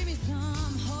 Give me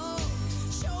some hope.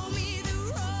 Show me the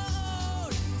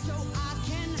road so I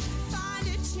can find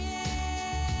a change.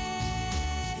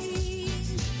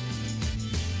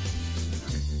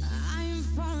 I'm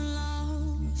far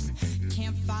lost.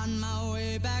 Can't find my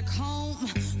way back home.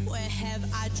 Where have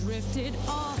I drifted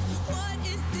off? What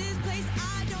is this place?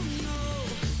 I don't know.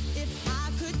 If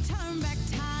I could turn back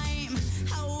time,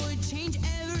 I would change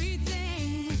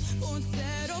everything. Won't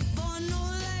settle for no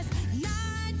less,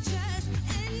 not just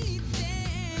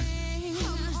anything.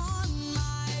 I'm on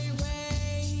my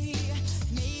way.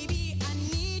 Maybe I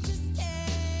need to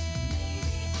stay.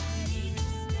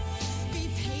 Be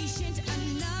patient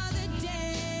another day.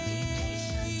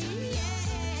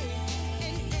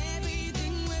 And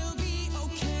everything will be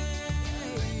okay.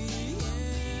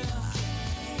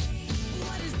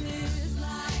 What is this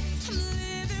like? I'm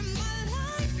living my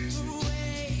life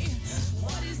away.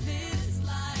 What is this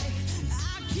like? I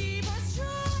keep on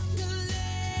struggling.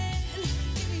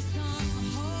 Give me some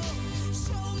hope.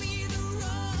 Show me the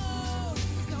road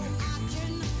so I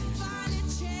can find a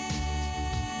change.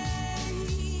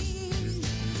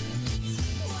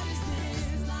 What is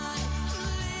this like? I'm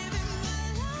living my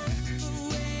life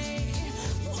away.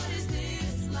 What is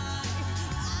this like?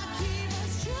 I keep on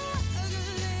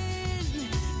struggling.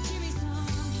 Give me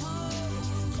some hope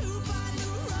to find the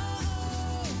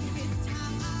road. It's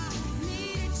time I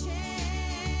need a change.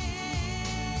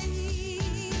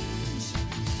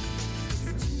 It's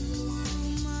too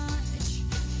much.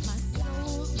 My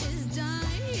soul is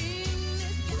dying.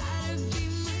 There's gotta be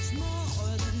much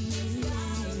more than me.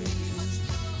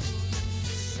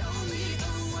 Show me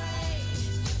a way,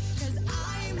 'cause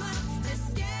I must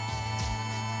escape.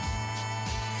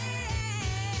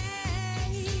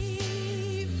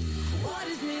 What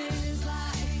is this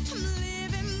like? I'm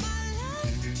living my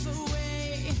life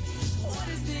away. What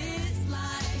is this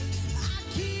like? I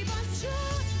keep on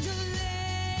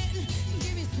struggling.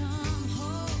 Give me some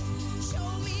hope.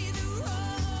 Show me the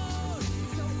road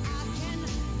so I can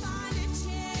find a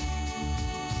change.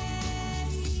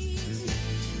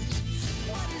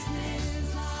 What is this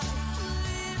like? I'm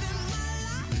living my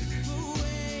life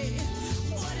away.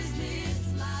 What is this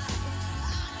like?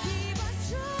 I keep on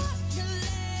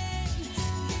struggling.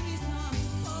 Give me some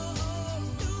hope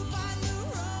to find the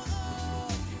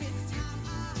road. It's time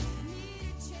I need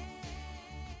a change.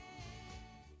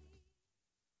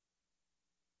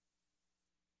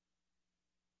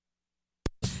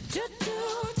 Do do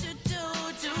do do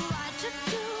do I do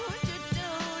do do do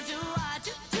do I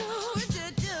do do do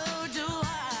do do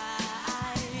I.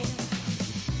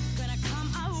 Gonna come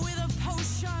up with a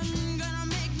potion, gonna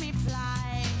make me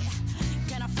fly.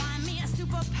 Gonna find me a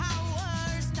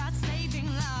superpower, start saving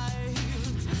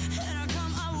lives. Gonna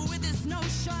come up with this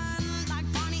notion like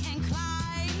Bonnie and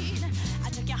Clyde. I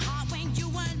took your heart when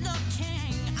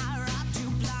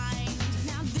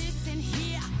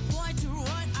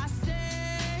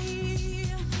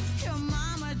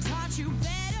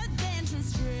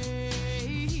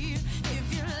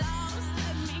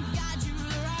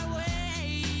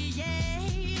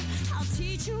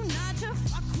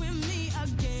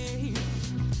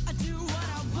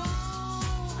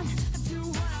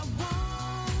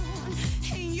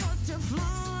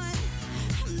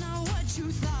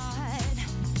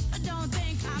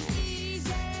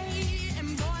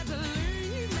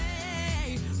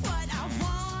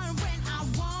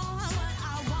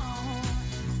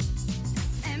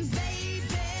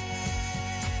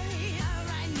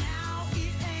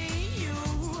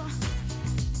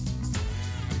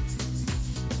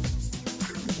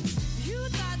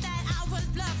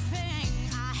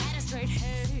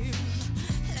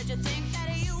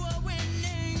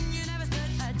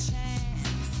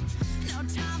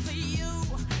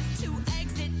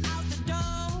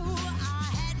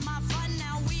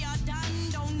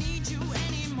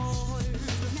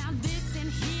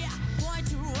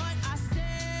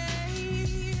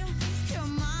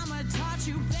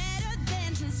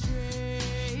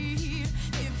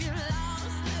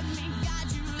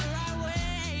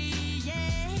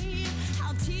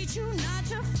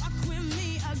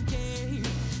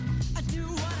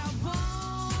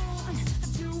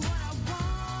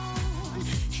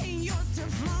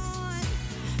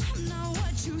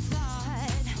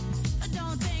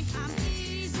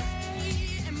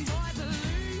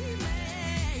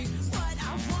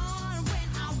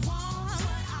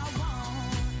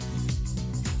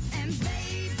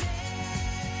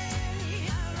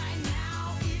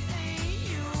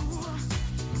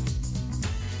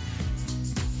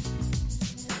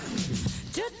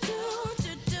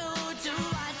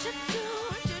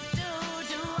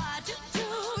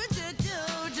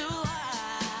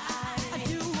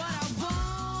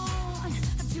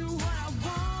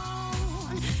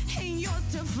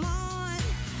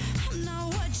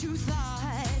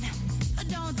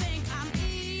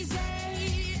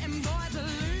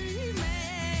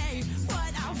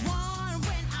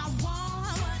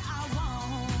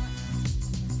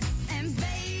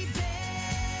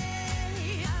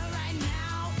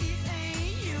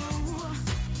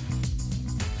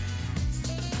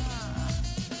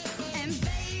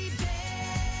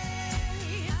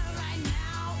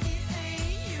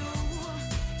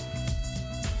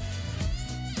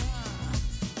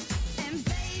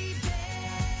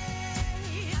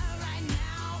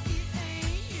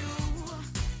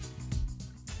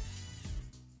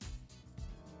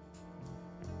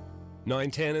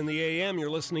 9:10 in the a.m. You're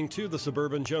listening to the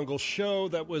Suburban Jungle Show.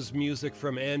 That was music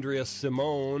from Andrea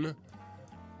Simone.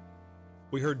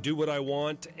 We heard Do What I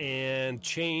Want and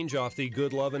Change off the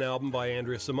Good Lovin' album by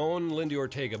Andrea Simone. Lindy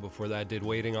Ortega before that did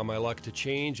Waiting on My Luck to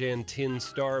Change and Tin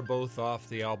Star, both off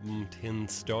the album Tin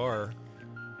Star.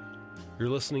 You're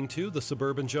listening to the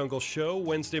Suburban Jungle Show,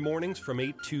 Wednesday mornings from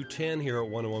 8 to 10 here at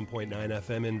 101.9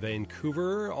 FM in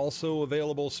Vancouver. Also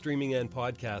available streaming and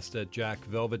podcast at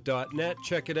jackvelvet.net.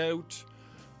 Check it out.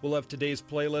 We'll have today's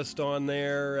playlist on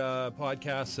there,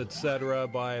 podcasts, etc.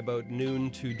 by about noon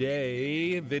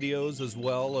today. Videos as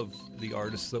well of the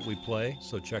artists that we play.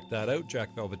 So check that out,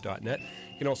 jackvelvet.net.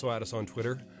 You can also add us on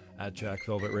Twitter at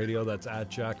jackvelvetradio. That's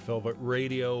at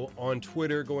jackvelvetradio on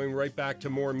Twitter. Going right back to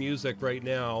more music right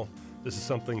now. This is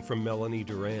something from Melanie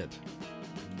Durant.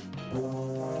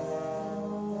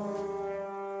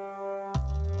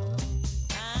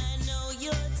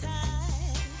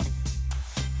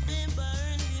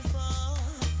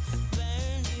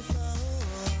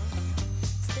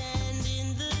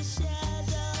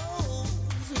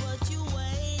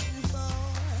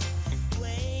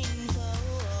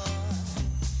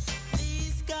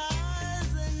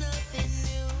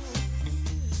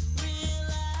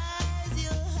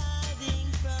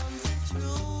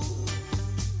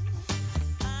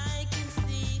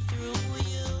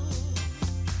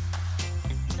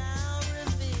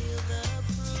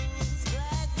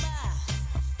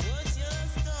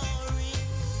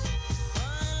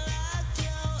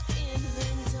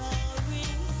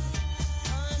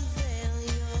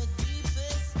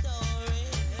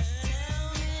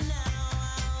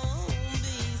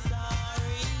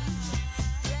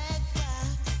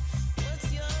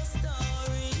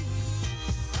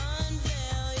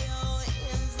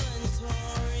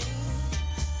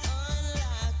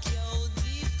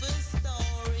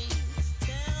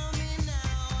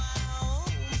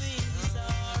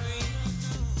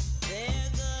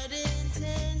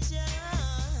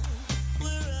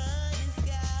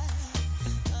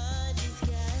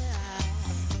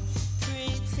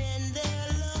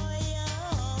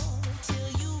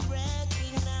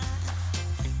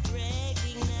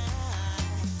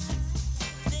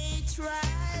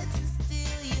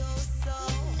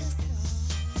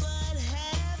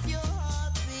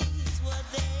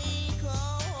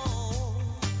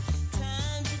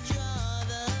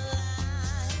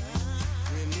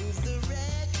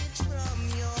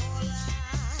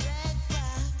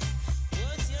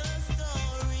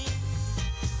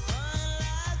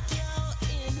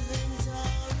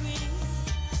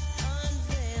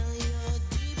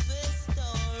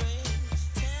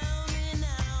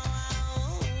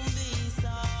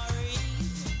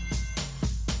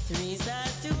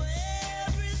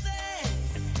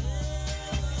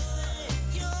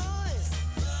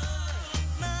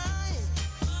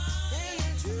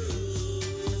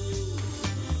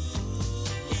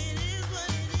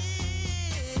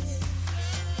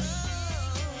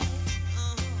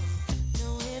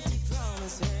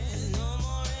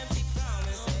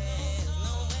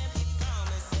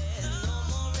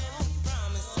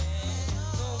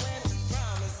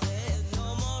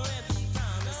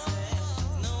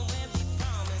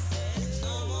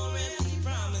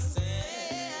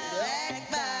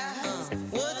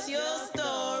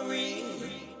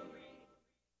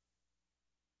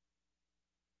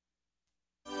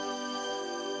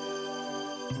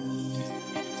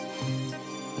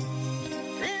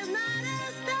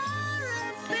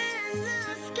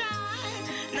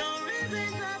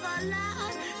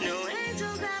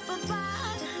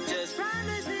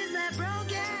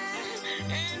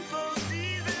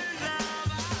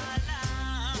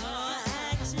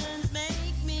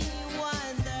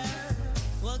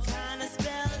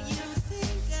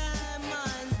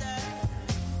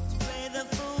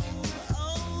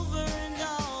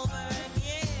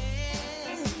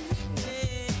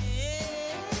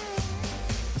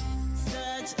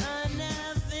 Such an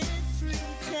avid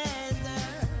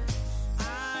pretender,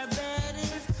 our bed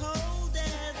is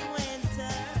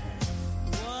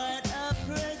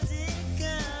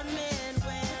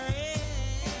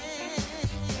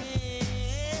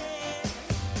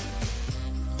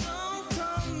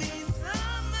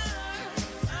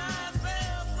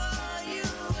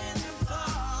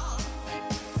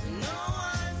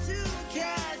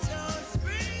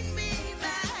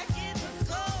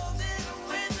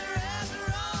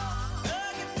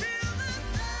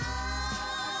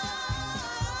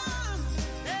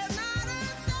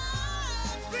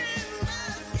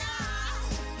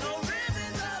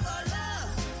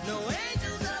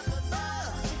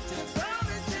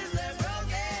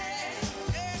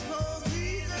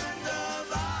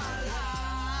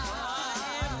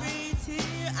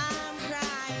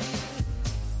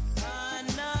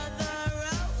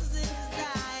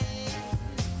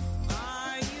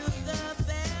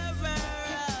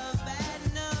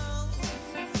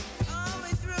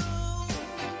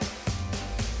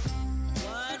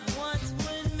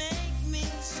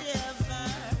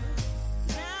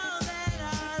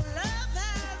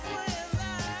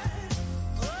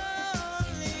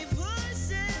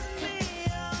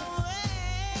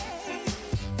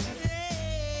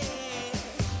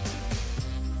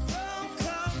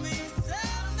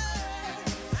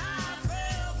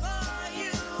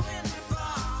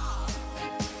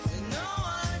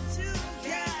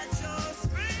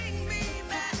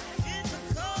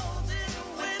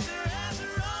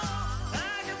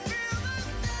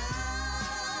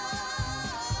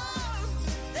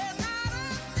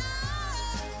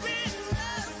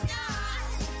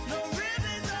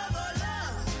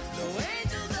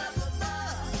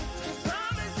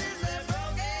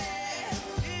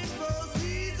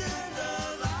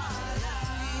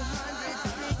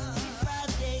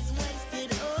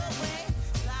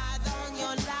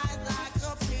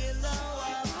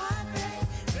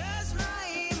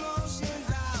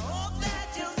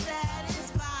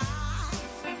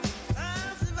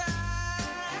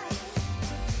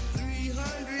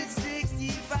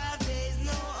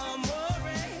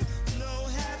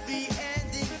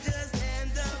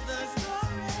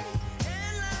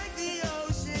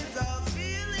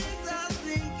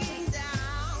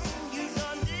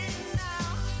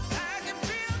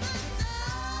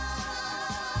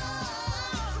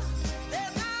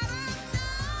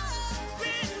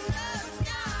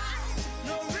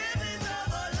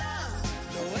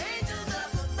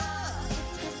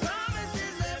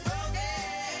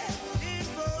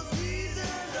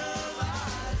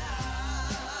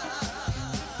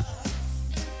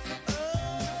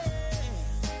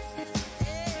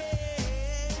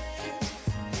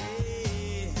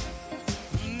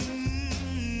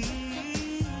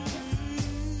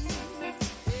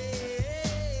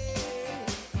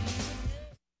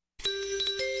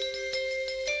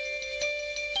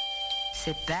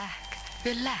Sit back,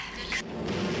 relax.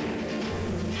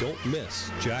 Don't miss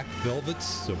Jack Velvet's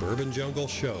Suburban Jungle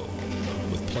Show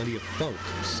with plenty of funk,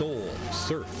 soul,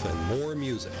 surf, and more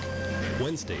music.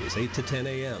 Wednesdays, 8 to 10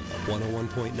 a.m.,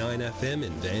 101.9 FM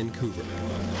in Vancouver.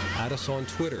 Add us on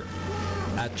Twitter,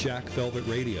 at Jack Velvet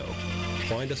Radio.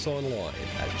 Find us online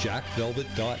at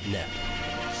jackvelvet.net.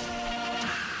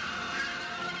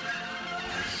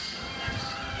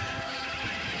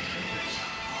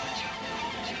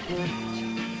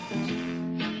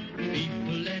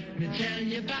 People, let me tell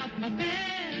you about my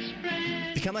best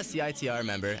friend. Become a CITR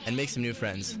member and make some new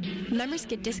friends. Members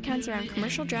get discounts around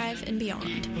Commercial Drive and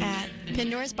beyond at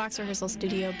Pandora's Box Rehearsal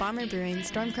Studio, Bomber Brewing,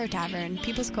 Stormcrow Tavern,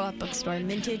 People's Co-op Bookstore,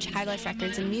 Mintage, High Life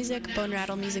Records and Music, Bone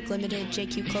Rattle Music Limited,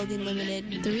 JQ Clothing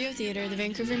Limited, the Rio Theater, the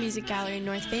Vancouver Music Gallery in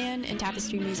North Van, and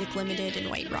Tapestry Music Limited in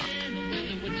White Rock.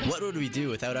 What would we do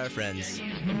without our friends?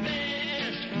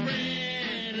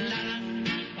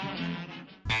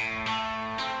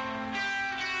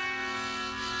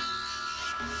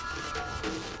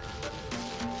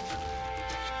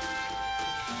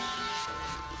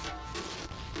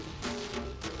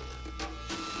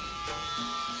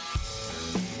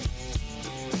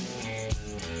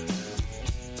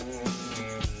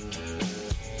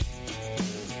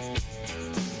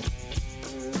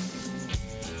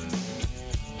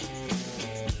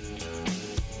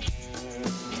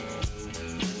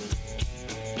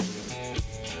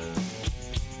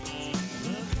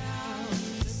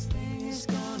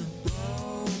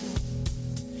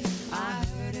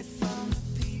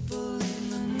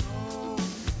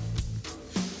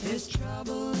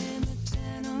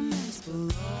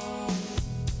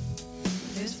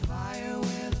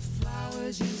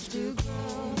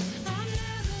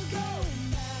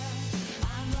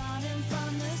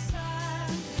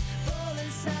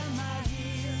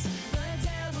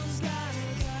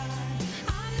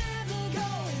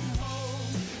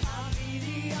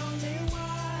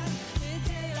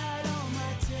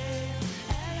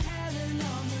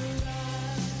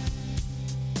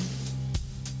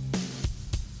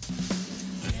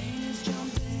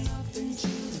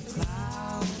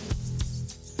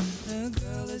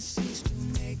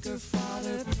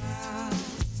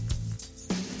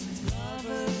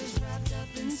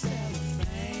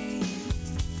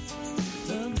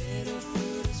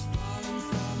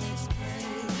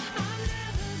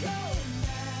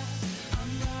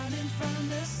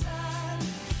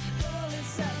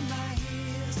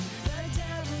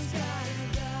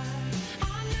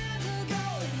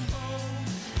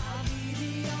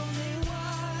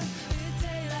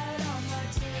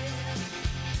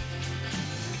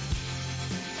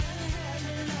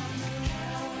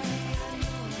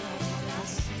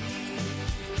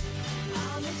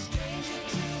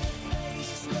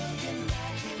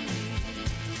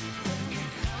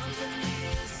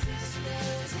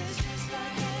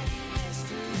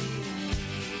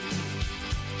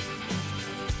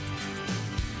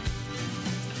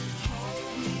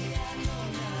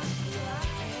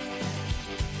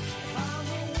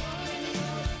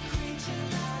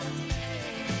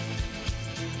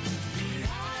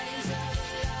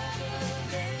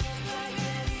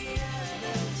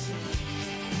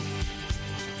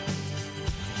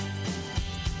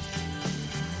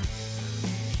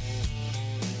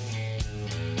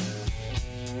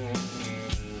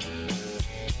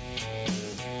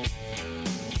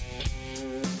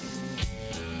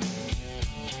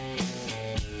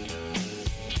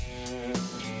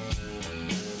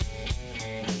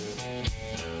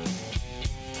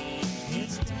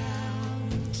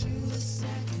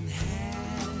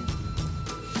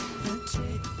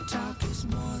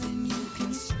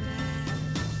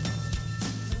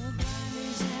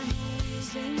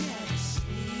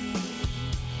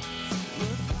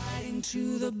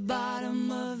 To the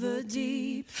bottom of the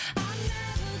deep. I'm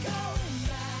never going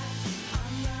back.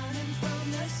 I'm running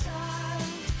from the sun.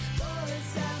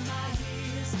 Bullets at my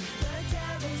heels. The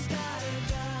devil's got a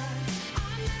gun.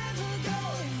 I'm never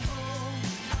going home.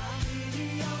 I'll be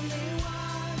the only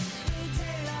one. With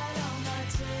daylight on my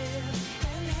tail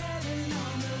and heaven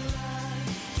on the run.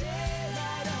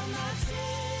 Daylight on my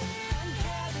tail and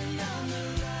heaven on the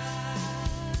run.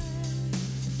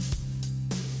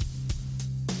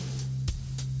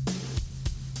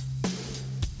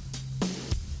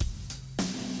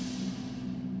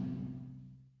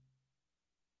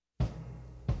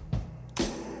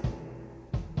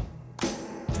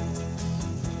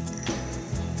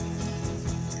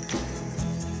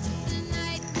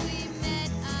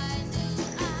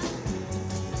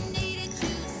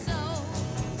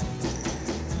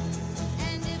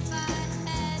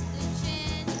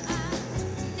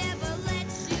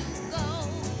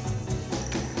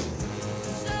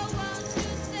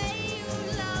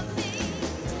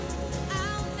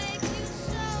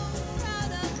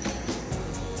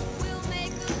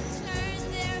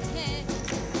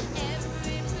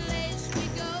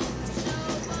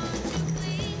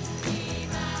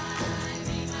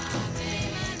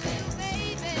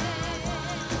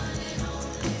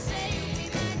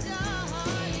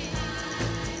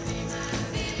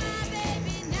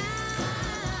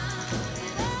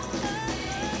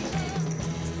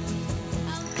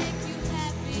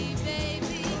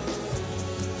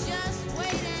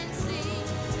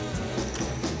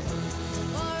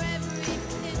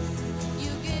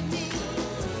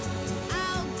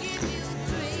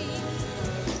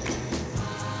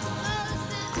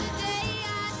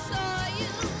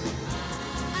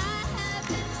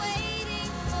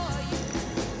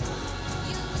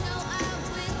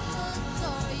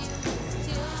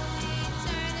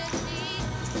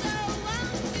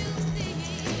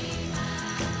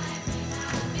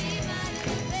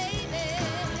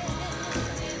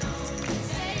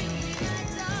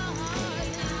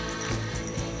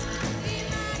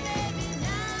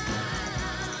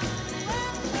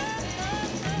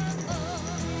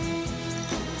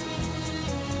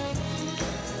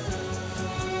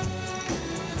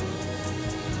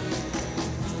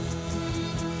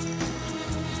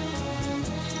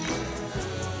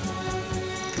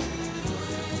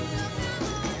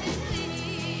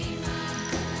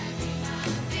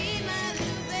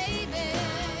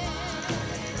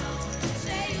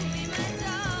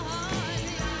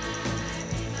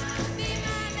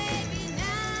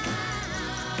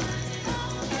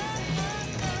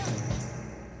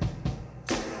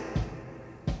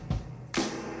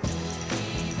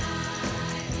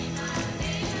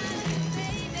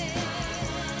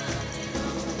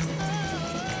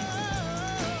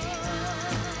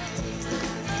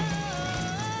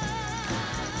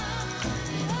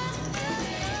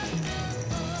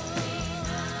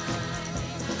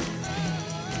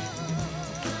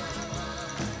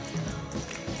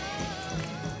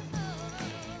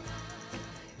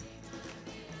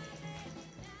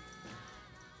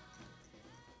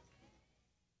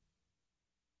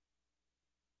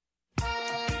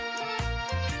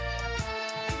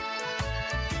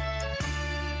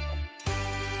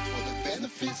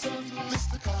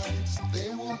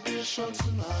 show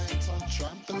tonight on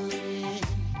trampoline.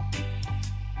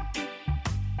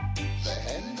 The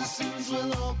Hendersons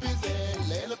will all be there.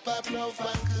 Layla, Pablo,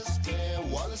 Vankers, Bear,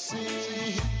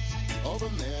 Wallacey. All the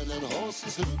men and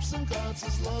horses, hoops and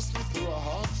dances lost me through a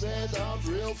haunted of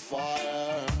real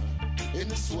fire. In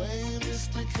this way,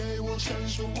 Mr. K will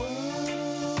change the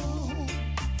world.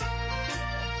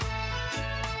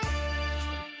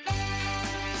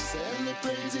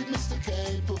 Celebrated Mr.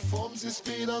 K performs his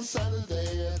feat on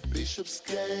Saturday at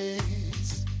Bishopsgate.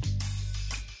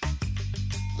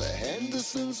 The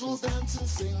Hendersons will dance and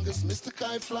sing as Mr.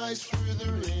 K flies through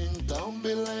the ring. Don't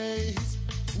be late.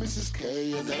 Mrs.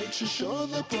 K and H assure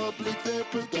the public their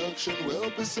production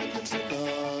will be second to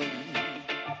none.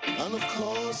 And of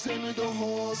course, Henry the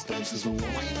horse dances away.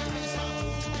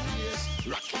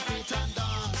 Rock your feet and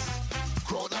dance.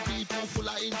 Crowd of people full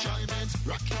of enjoyment.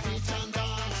 Rock your feet and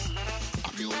dance. A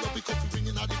real lovely couple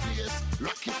ringing at the place.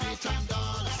 Rock your feet and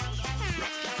dance.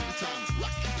 Rock your feet and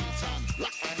rock your feet and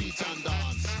rock your feet and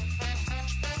dance.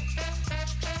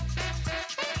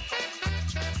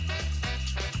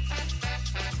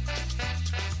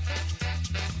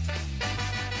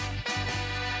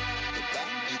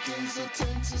 At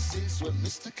 10 to 6 when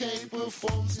Mr. K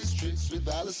performs his tricks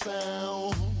without a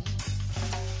sound.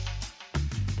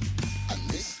 And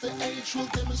Mr. H will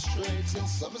demonstrate in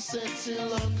Somerset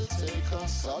he'll undertake on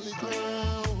solid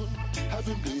ground.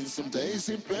 Having been some days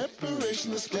in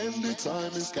preparation, a splendid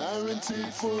time is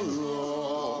guaranteed for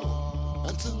all.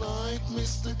 And tonight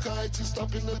Mr. Kite is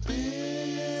topping the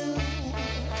bill.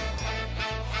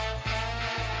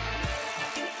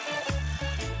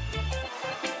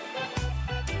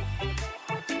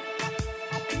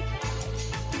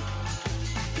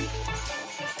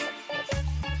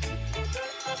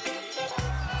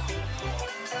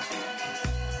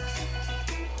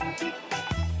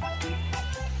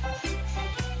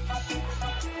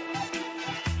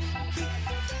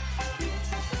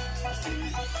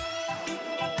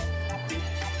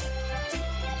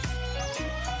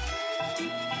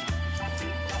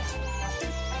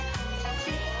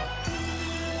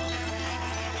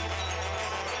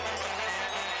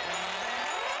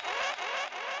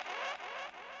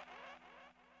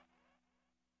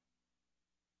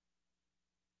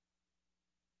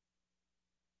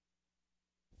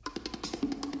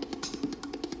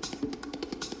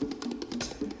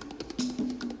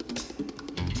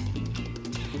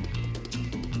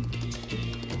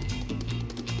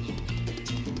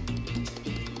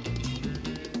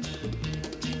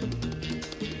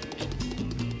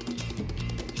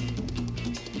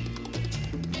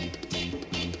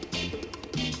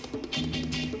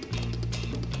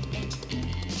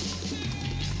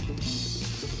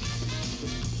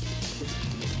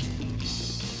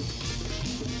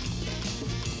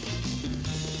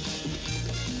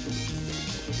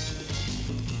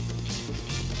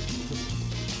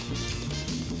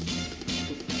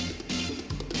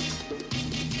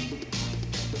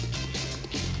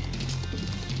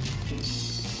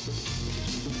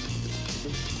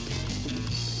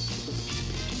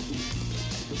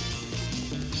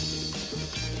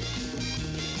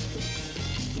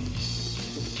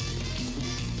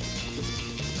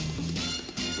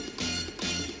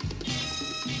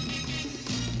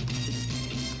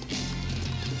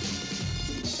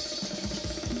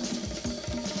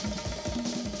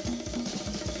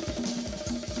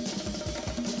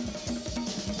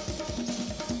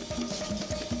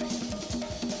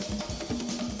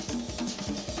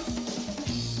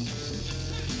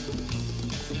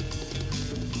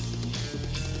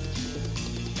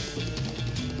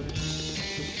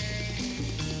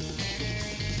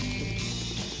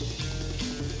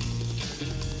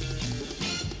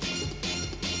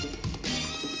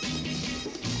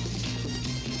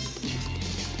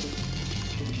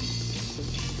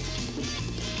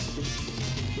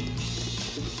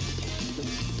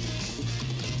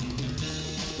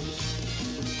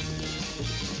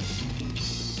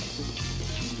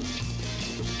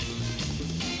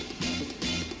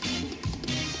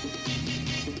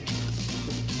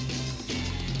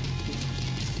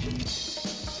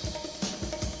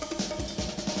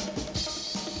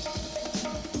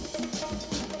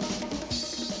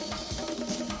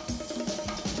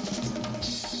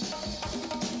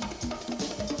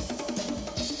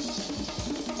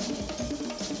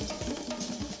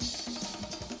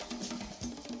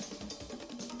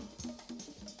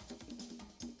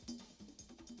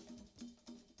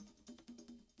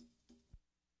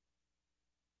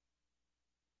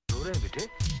 रो रहे हैं बेटे?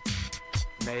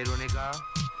 नहीं रोने का।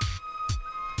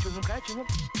 चुनुम का है चुनुम?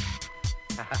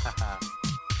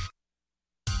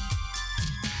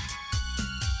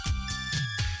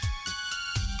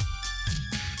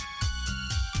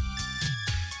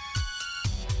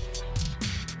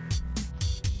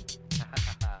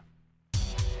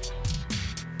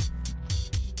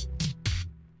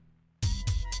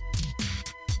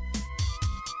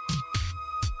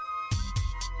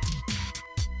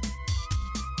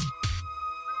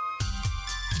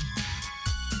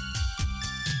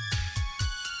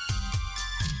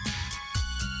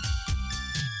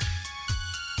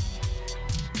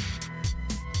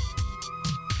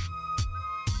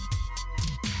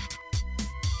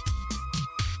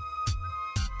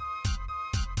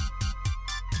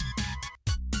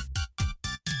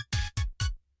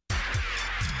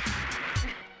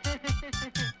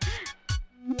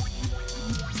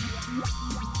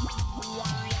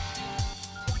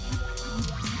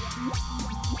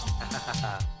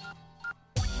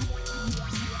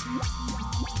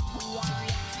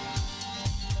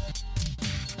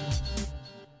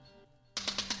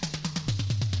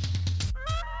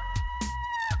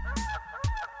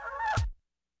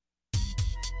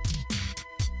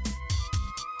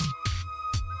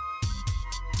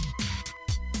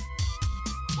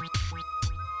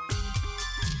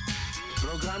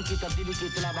 Programme की तब्दीली की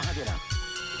इत्तला वहां देना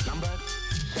नंबर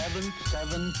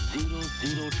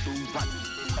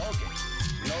 770021 ओके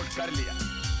नोट कर लिया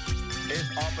इस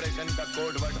ऑपरेशन का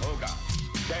कोड वर्ड होगा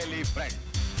डेली फ्रेंड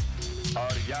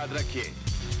और याद रखिए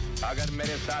अगर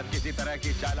मेरे साथ किसी तरह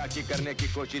की चालाकी करने की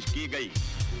कोशिश की गई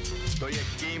तो ये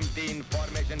कीमती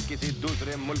इंफॉर्मेशन किसी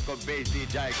दूसरे मुल्क को बेच दी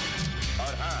जाएगी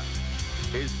और हाँ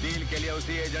इस डील के लिए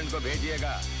उसी एजेंट को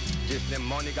भेजिएगा जिसने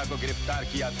मोनिका को गिरफ्तार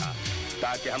किया था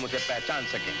ताकि हम उसे पहचान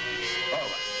सकें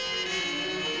over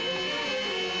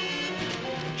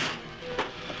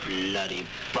Bloody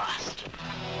bastard.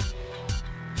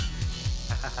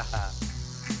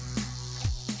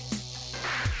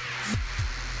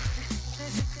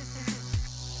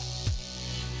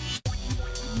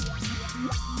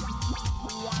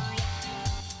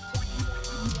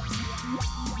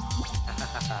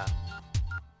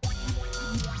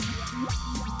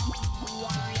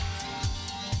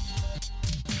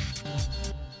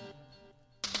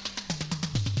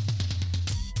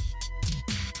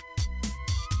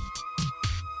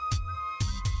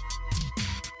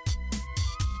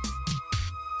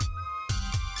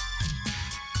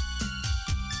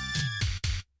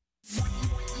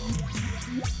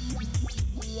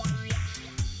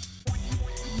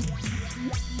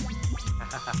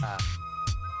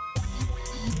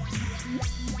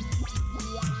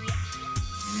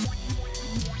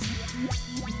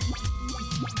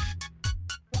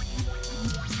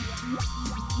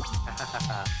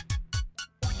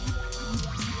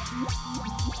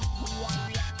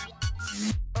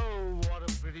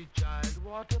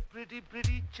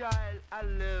 Pretty child,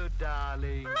 hello,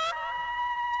 darling.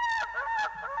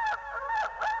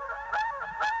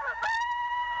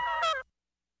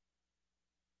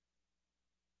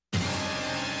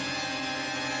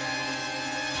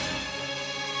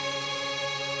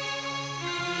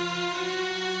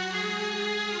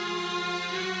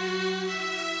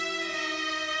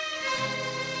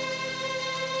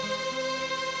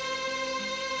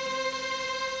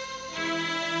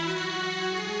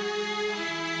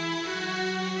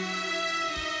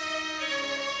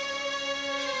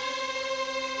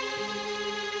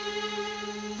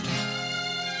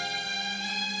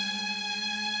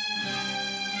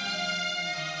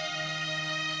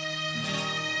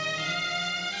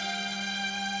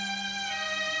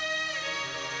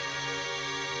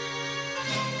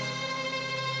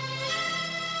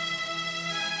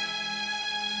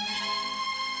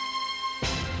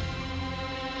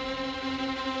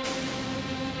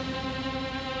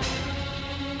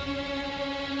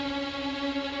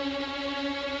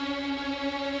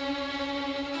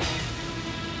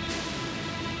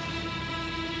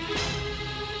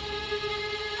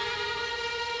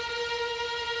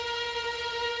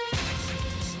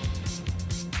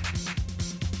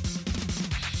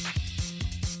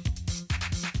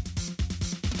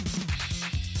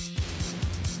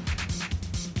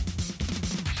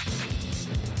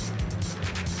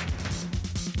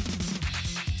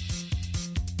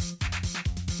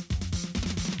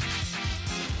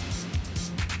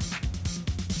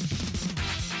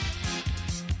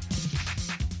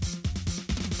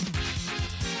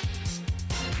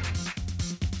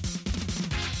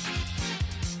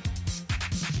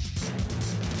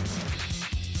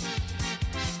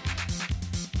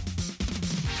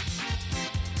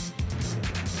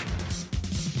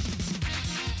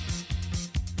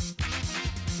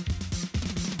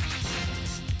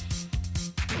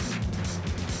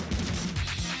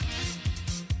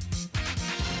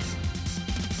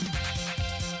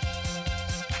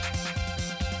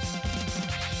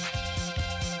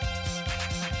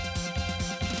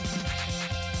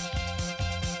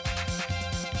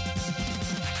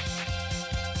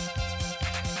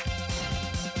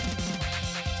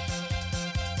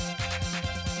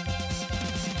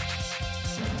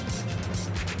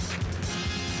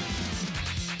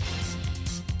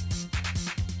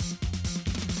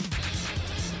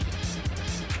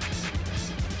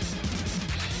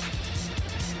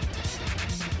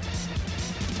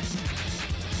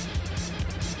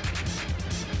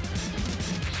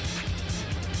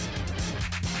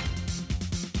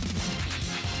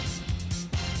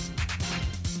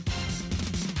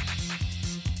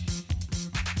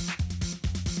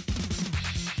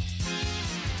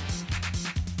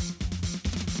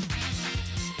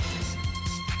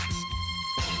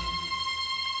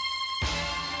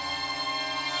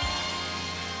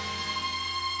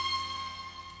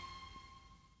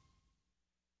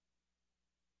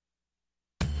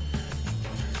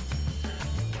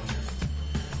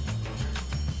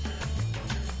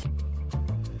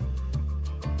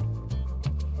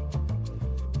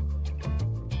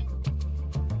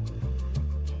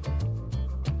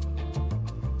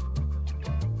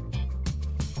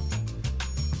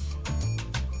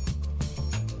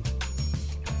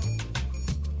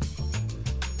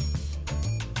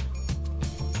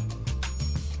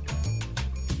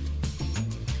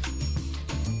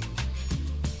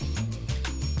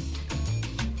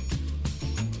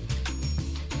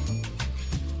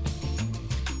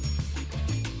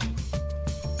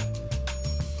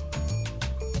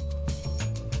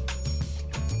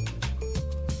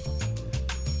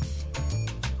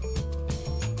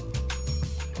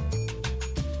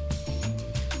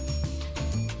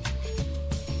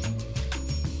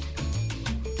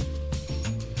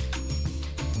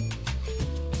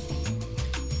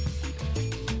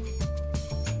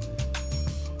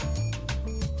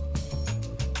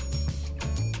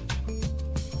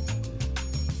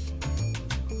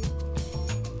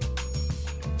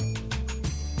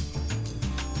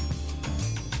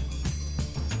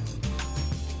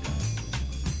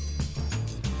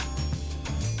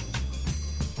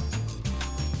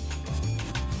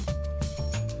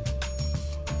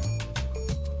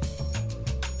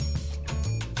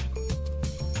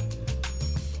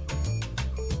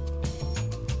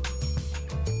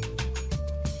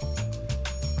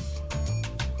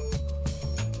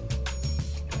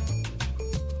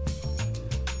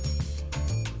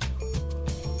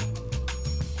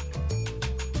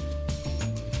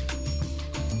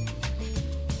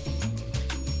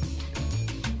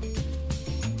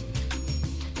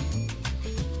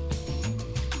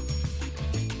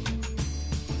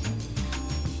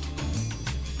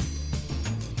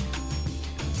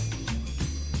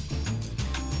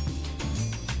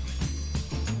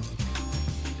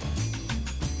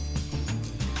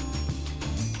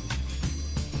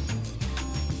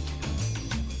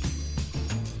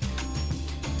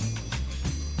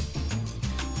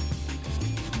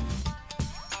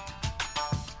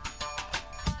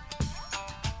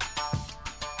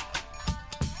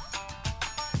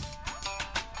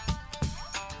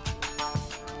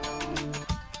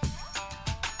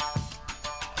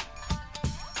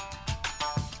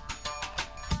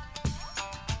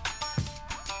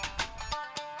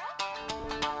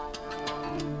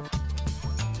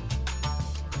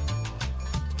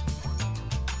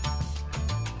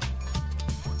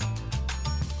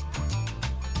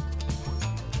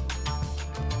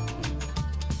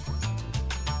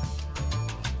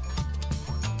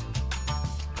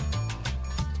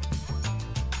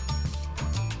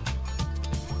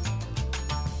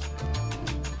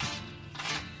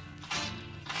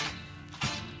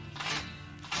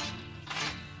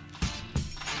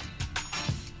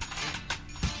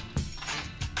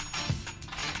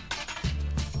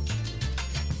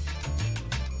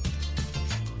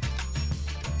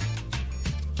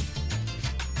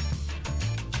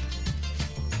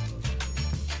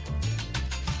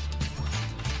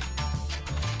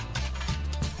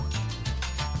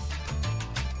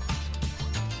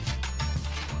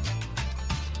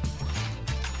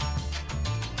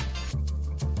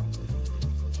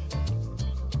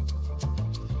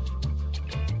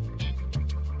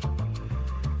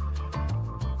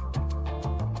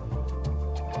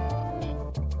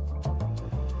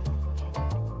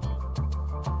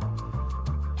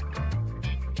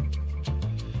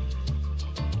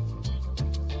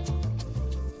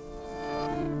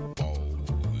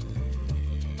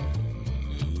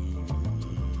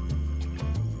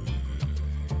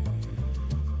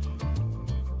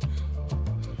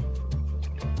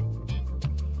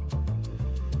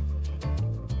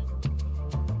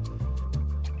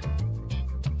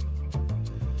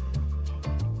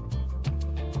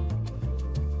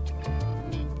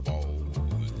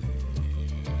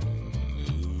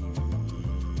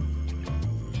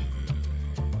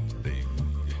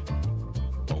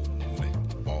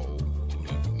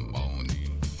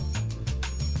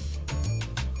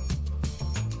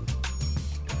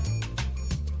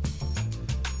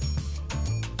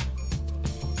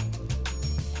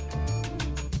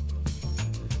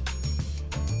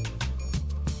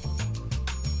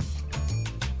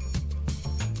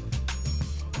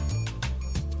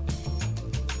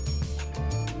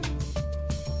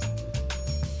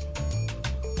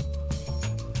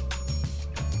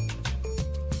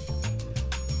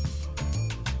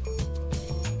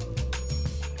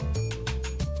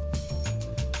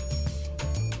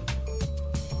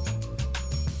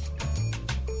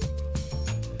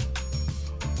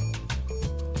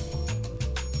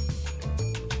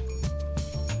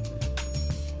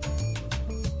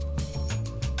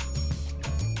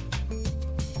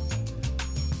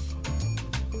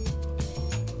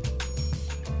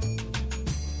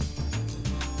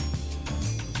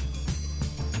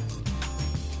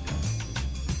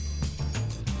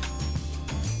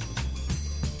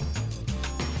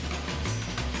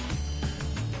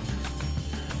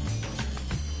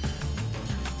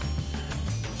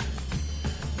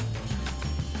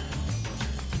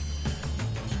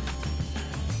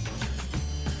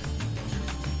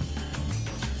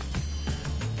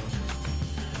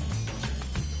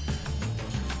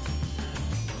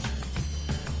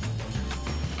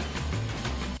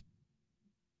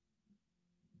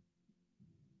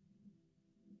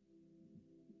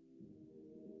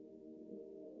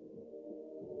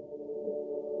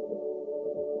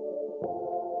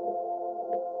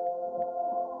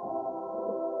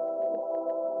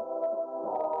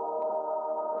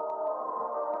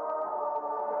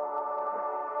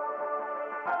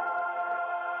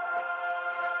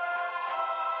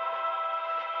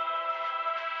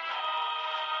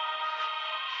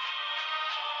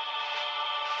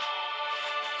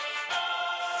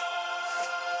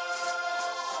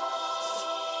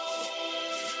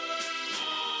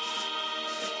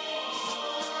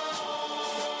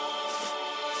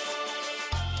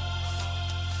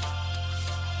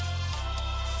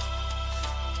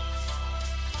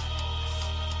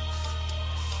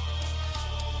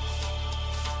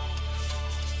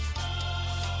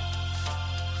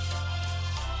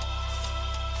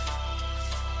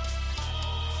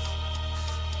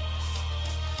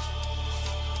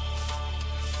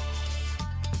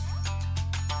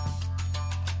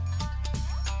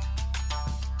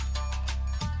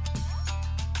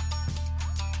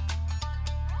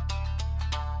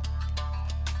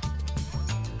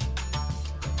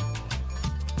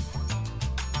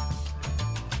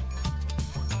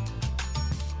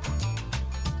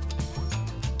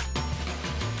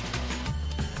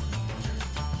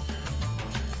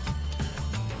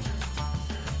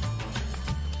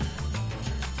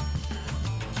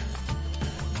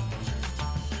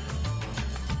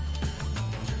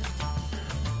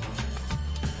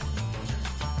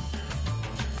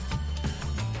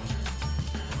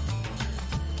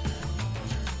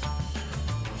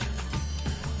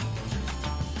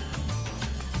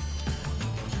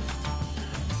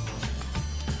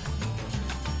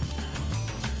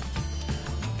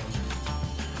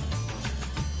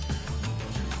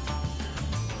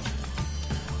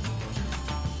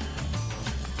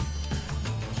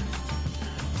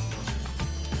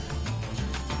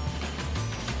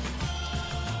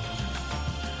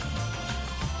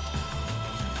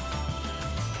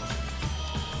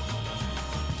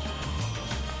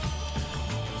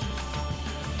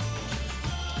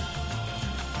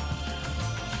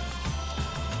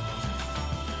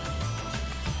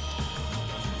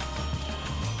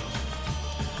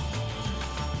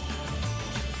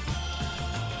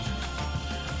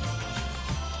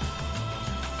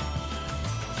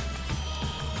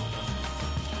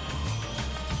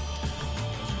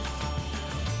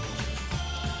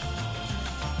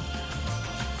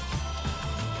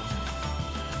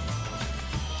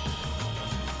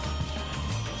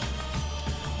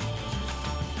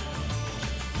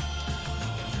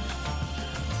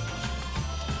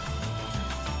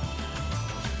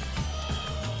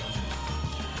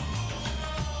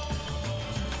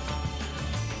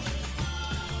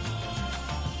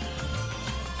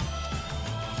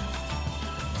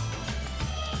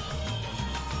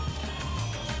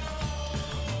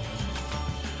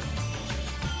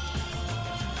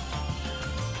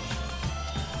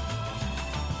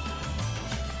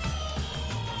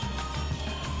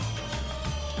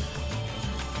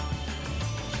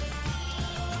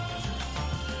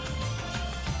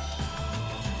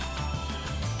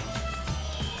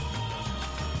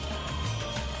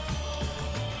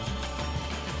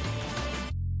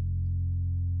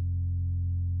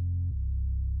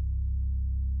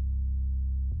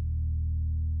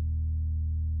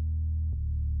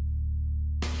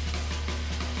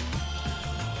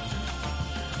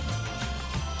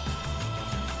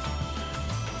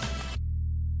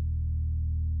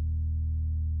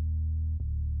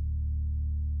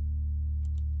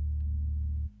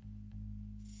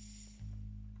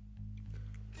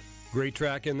 Great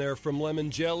track in there from Lemon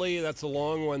Jelly. That's a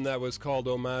long one that was called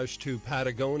Homage to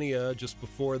Patagonia. Just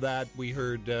before that, we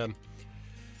heard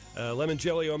Lemon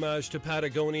Jelly Homage to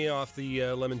Patagonia off the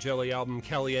Lemon Jelly album.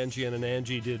 Caliangi and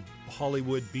Angie did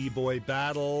Hollywood B-Boy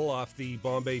Battle off the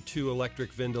Bombay 2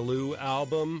 Electric Vindaloo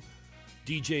album.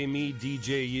 DJ Me,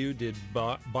 DJ You did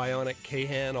Bionic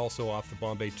Kahan, also off the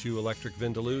Bombay 2 Electric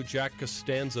Vindaloo. Jack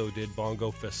Costanzo did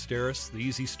Bongo Festeris. The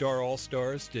Easy Star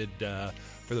All-Stars did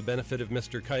For the Benefit of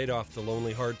Mr. Kite off the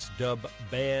Lonely Hearts dub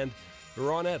band. The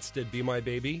Ronettes did Be My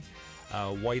Baby.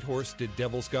 White Horse did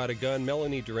Devil's Got a Gun.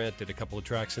 Melanie Durant did a couple of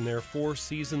tracks in there. Four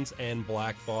Seasons and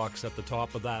Black Box at the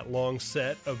top of that long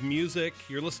set of music.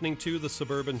 You're listening to The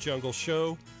Suburban Jungle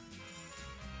Show.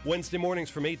 Wednesday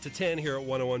mornings from 8 to 10 here at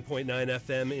 101.9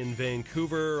 FM in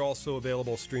Vancouver. Also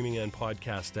available streaming and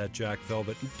podcast at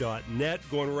jackvelvet.net.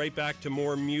 Going right back to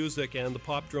more music and the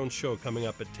Pop Drone Show coming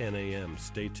up at 10 a.m.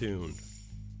 Stay tuned.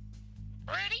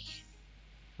 Ready?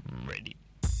 Ready.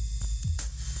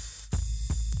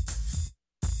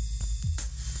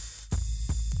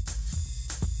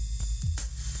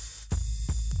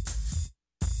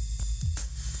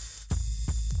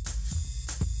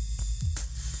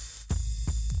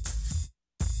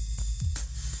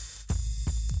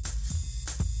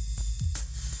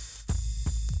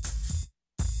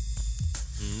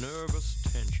 Nervous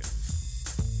tension.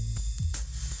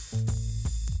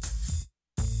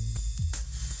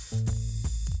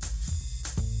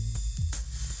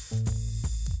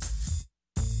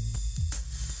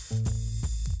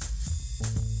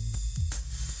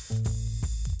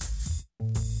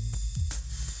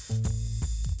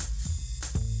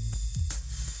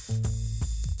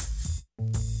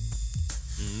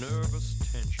 Nervous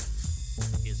tension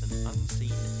is an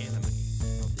unseen enemy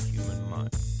of the human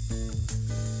mind.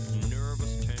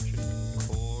 Nervous tension can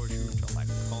cause you to lack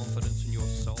confidence in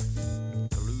yourself,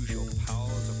 to lose your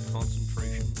powers of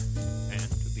concentration, and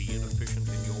to be inefficient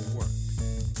in your work.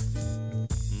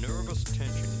 Nervous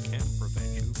tension can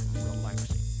prevent you from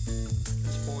relaxing,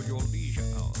 can spoil your leisure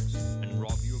hours, and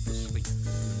rob you of the sleep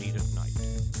you need at night.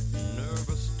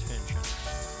 Nervous tension.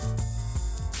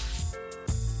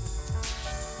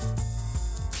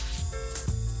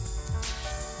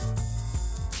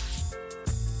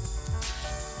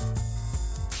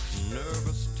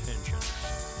 Nervous tension.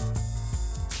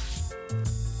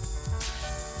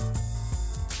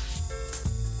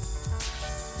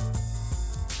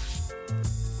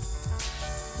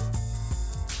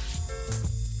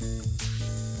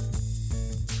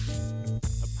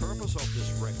 The purpose of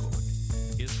this record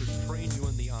is to train you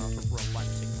in the art of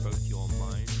relaxing both your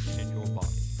mind and your body.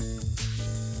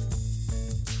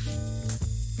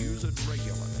 Use it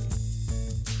regularly.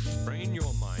 Train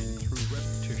your mind through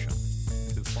repetition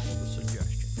to follow the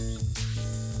suggestions.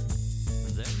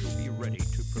 And then you'll be ready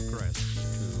to progress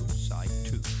to side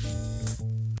 2.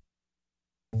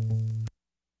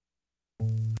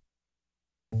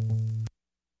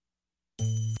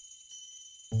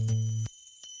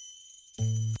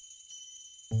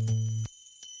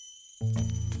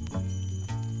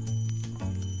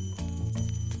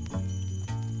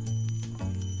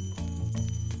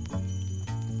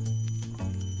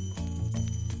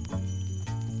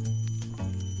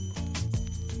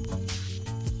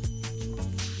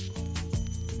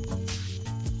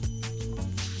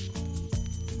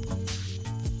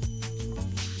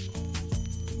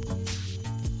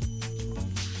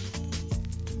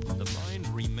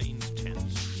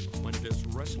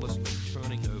 Restlessly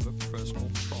turning over personal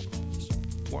problems,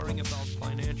 worrying about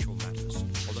financial matters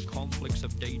or the conflicts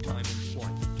of daytime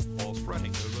employment, or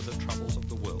fretting over the troubles of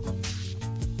the world.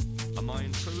 A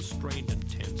mind so strained and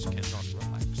tense cannot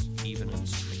relax, even in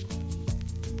sleep.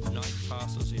 Night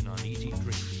passes in uneasy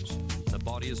dreams. The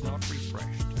body is not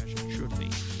refreshed as it should be.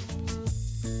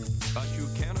 But you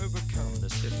can overcome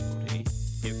this difficulty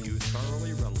if you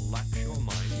thoroughly relax your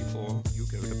mind before you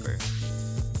go to bed.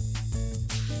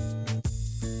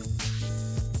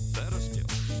 Better still,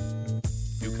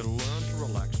 you can learn to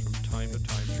relax from time to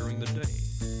time during the day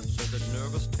so that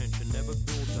nervous tension never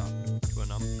builds up to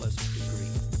an unpleasant degree.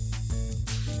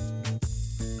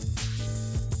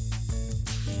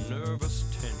 Nervous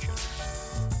tension.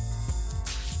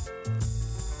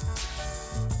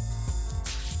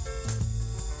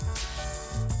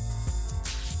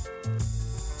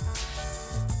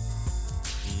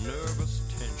 Nervous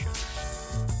tension.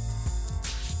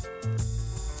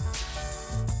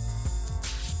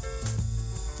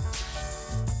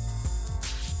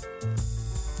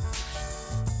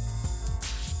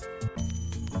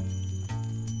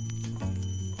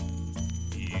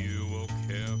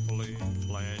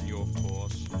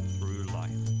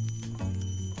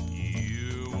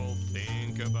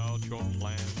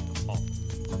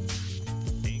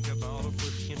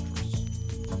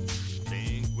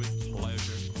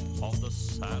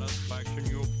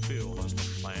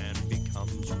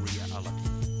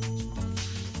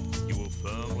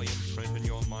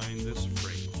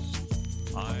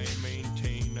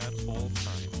 at all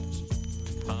times.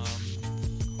 Calm,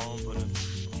 confident,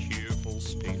 cheerful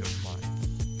state of mind.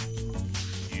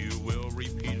 You will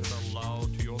repeat it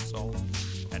aloud to yourself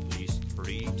at least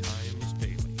 3 times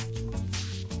daily.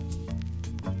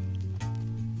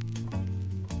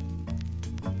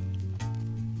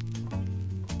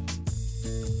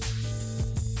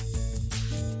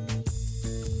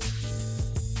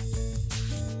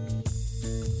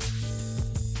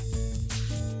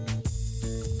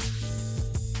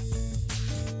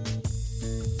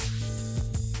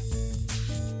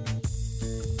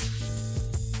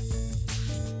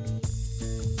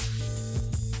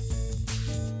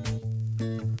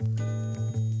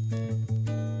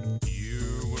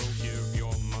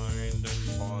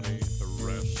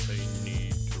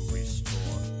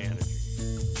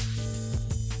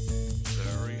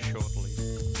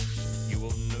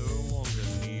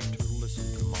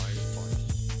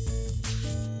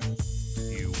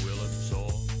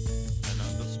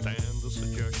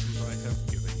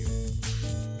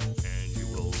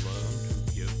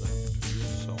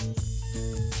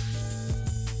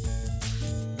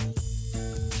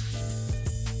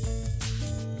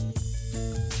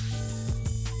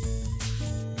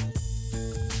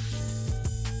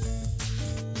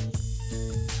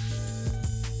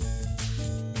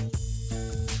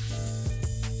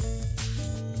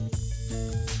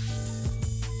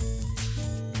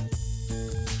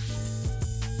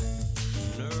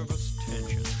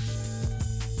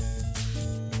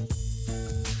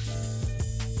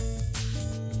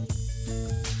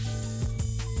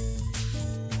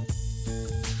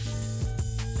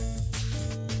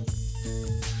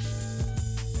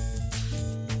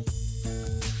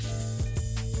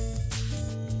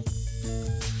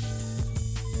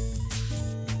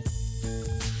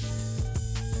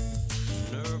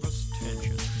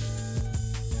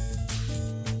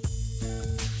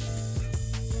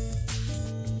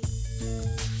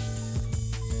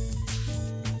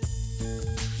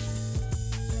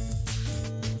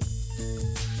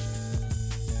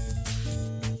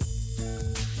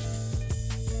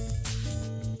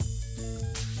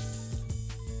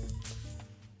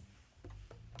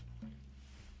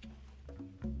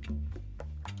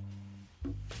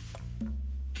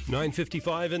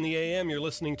 .955 in the AM, you're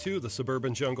listening to the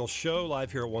Suburban Jungle Show,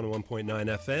 live here at 101.9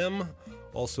 FM.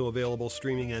 Also available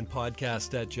streaming and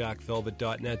podcast at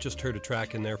jackvelvet.net. Just heard a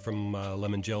track in there from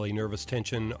Lemon Jelly, Nervous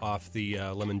Tension, off the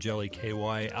Lemon Jelly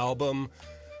KY album.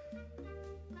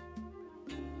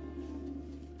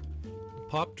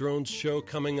 Pop Drones show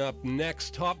coming up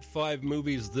next. Top 5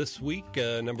 movies this week.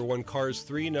 Number 1, Cars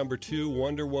 3. Number 2,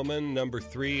 Wonder Woman. Number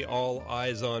 3, All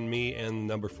Eyes on Me. And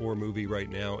number 4 movie right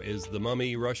now is The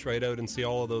Mummy. Rush right out and see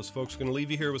all of those folks. Going to leave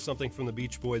you here with something from the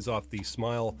Beach Boys off the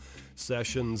Smile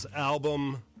Sessions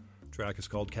album. The track is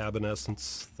called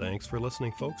Cabinescence. Thanks for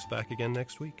listening, folks. Back again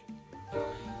next week.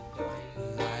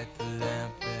 Light the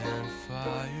lamp and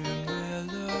fire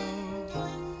mellow.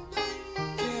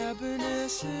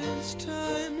 Cabinescence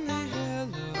timely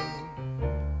hello.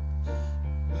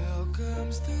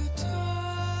 Welcomes the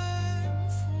time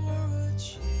for a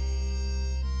change.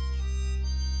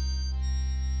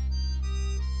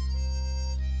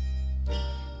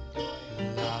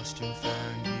 Lost and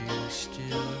found, you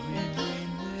still remain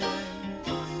there.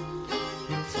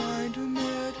 You'll find a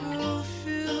meadow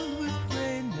filled with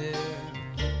rain there.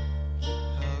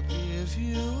 I'll give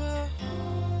you a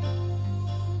home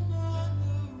on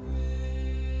the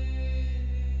range.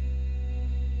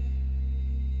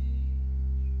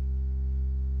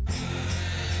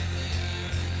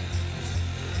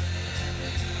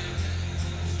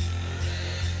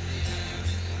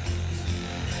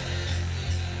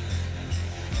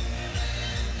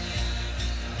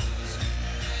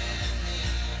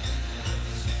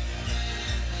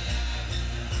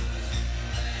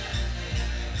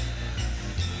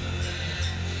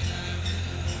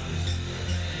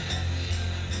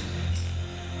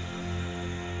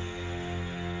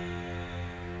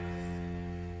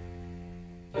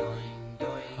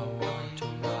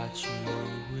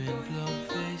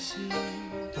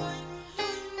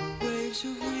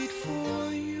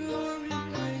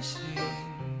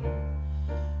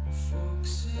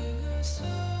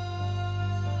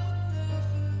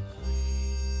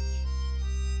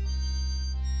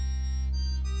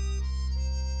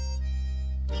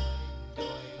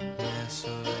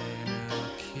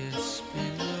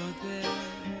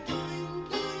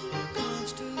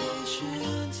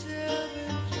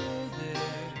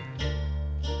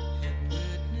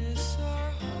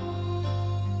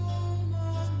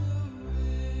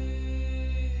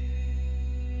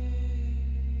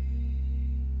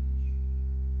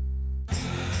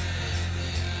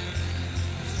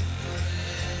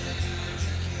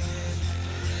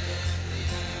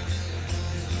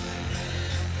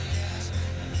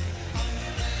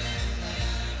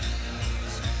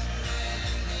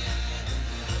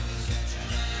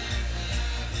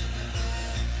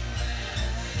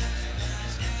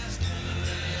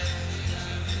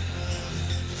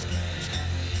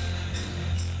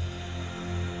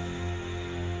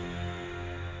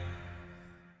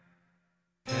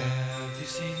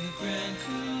 seen the grand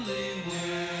coolie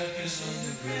workers on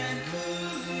the grand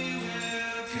coolie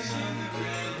workers on the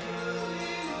grand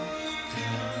coolie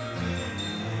workers.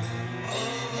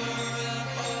 Over and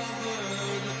over,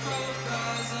 the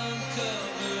crocodiles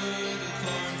uncovered the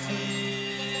cornfield.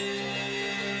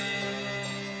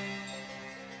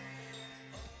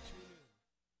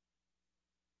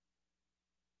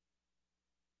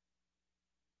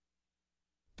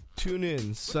 Tune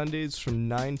in Sundays from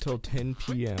 9 till 10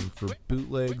 p.m. for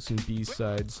bootlegs and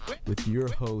B-sides with your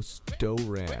host,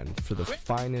 Doran, for the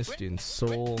finest in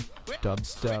soul,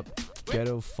 dubstep,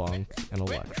 ghetto funk, and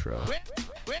electro.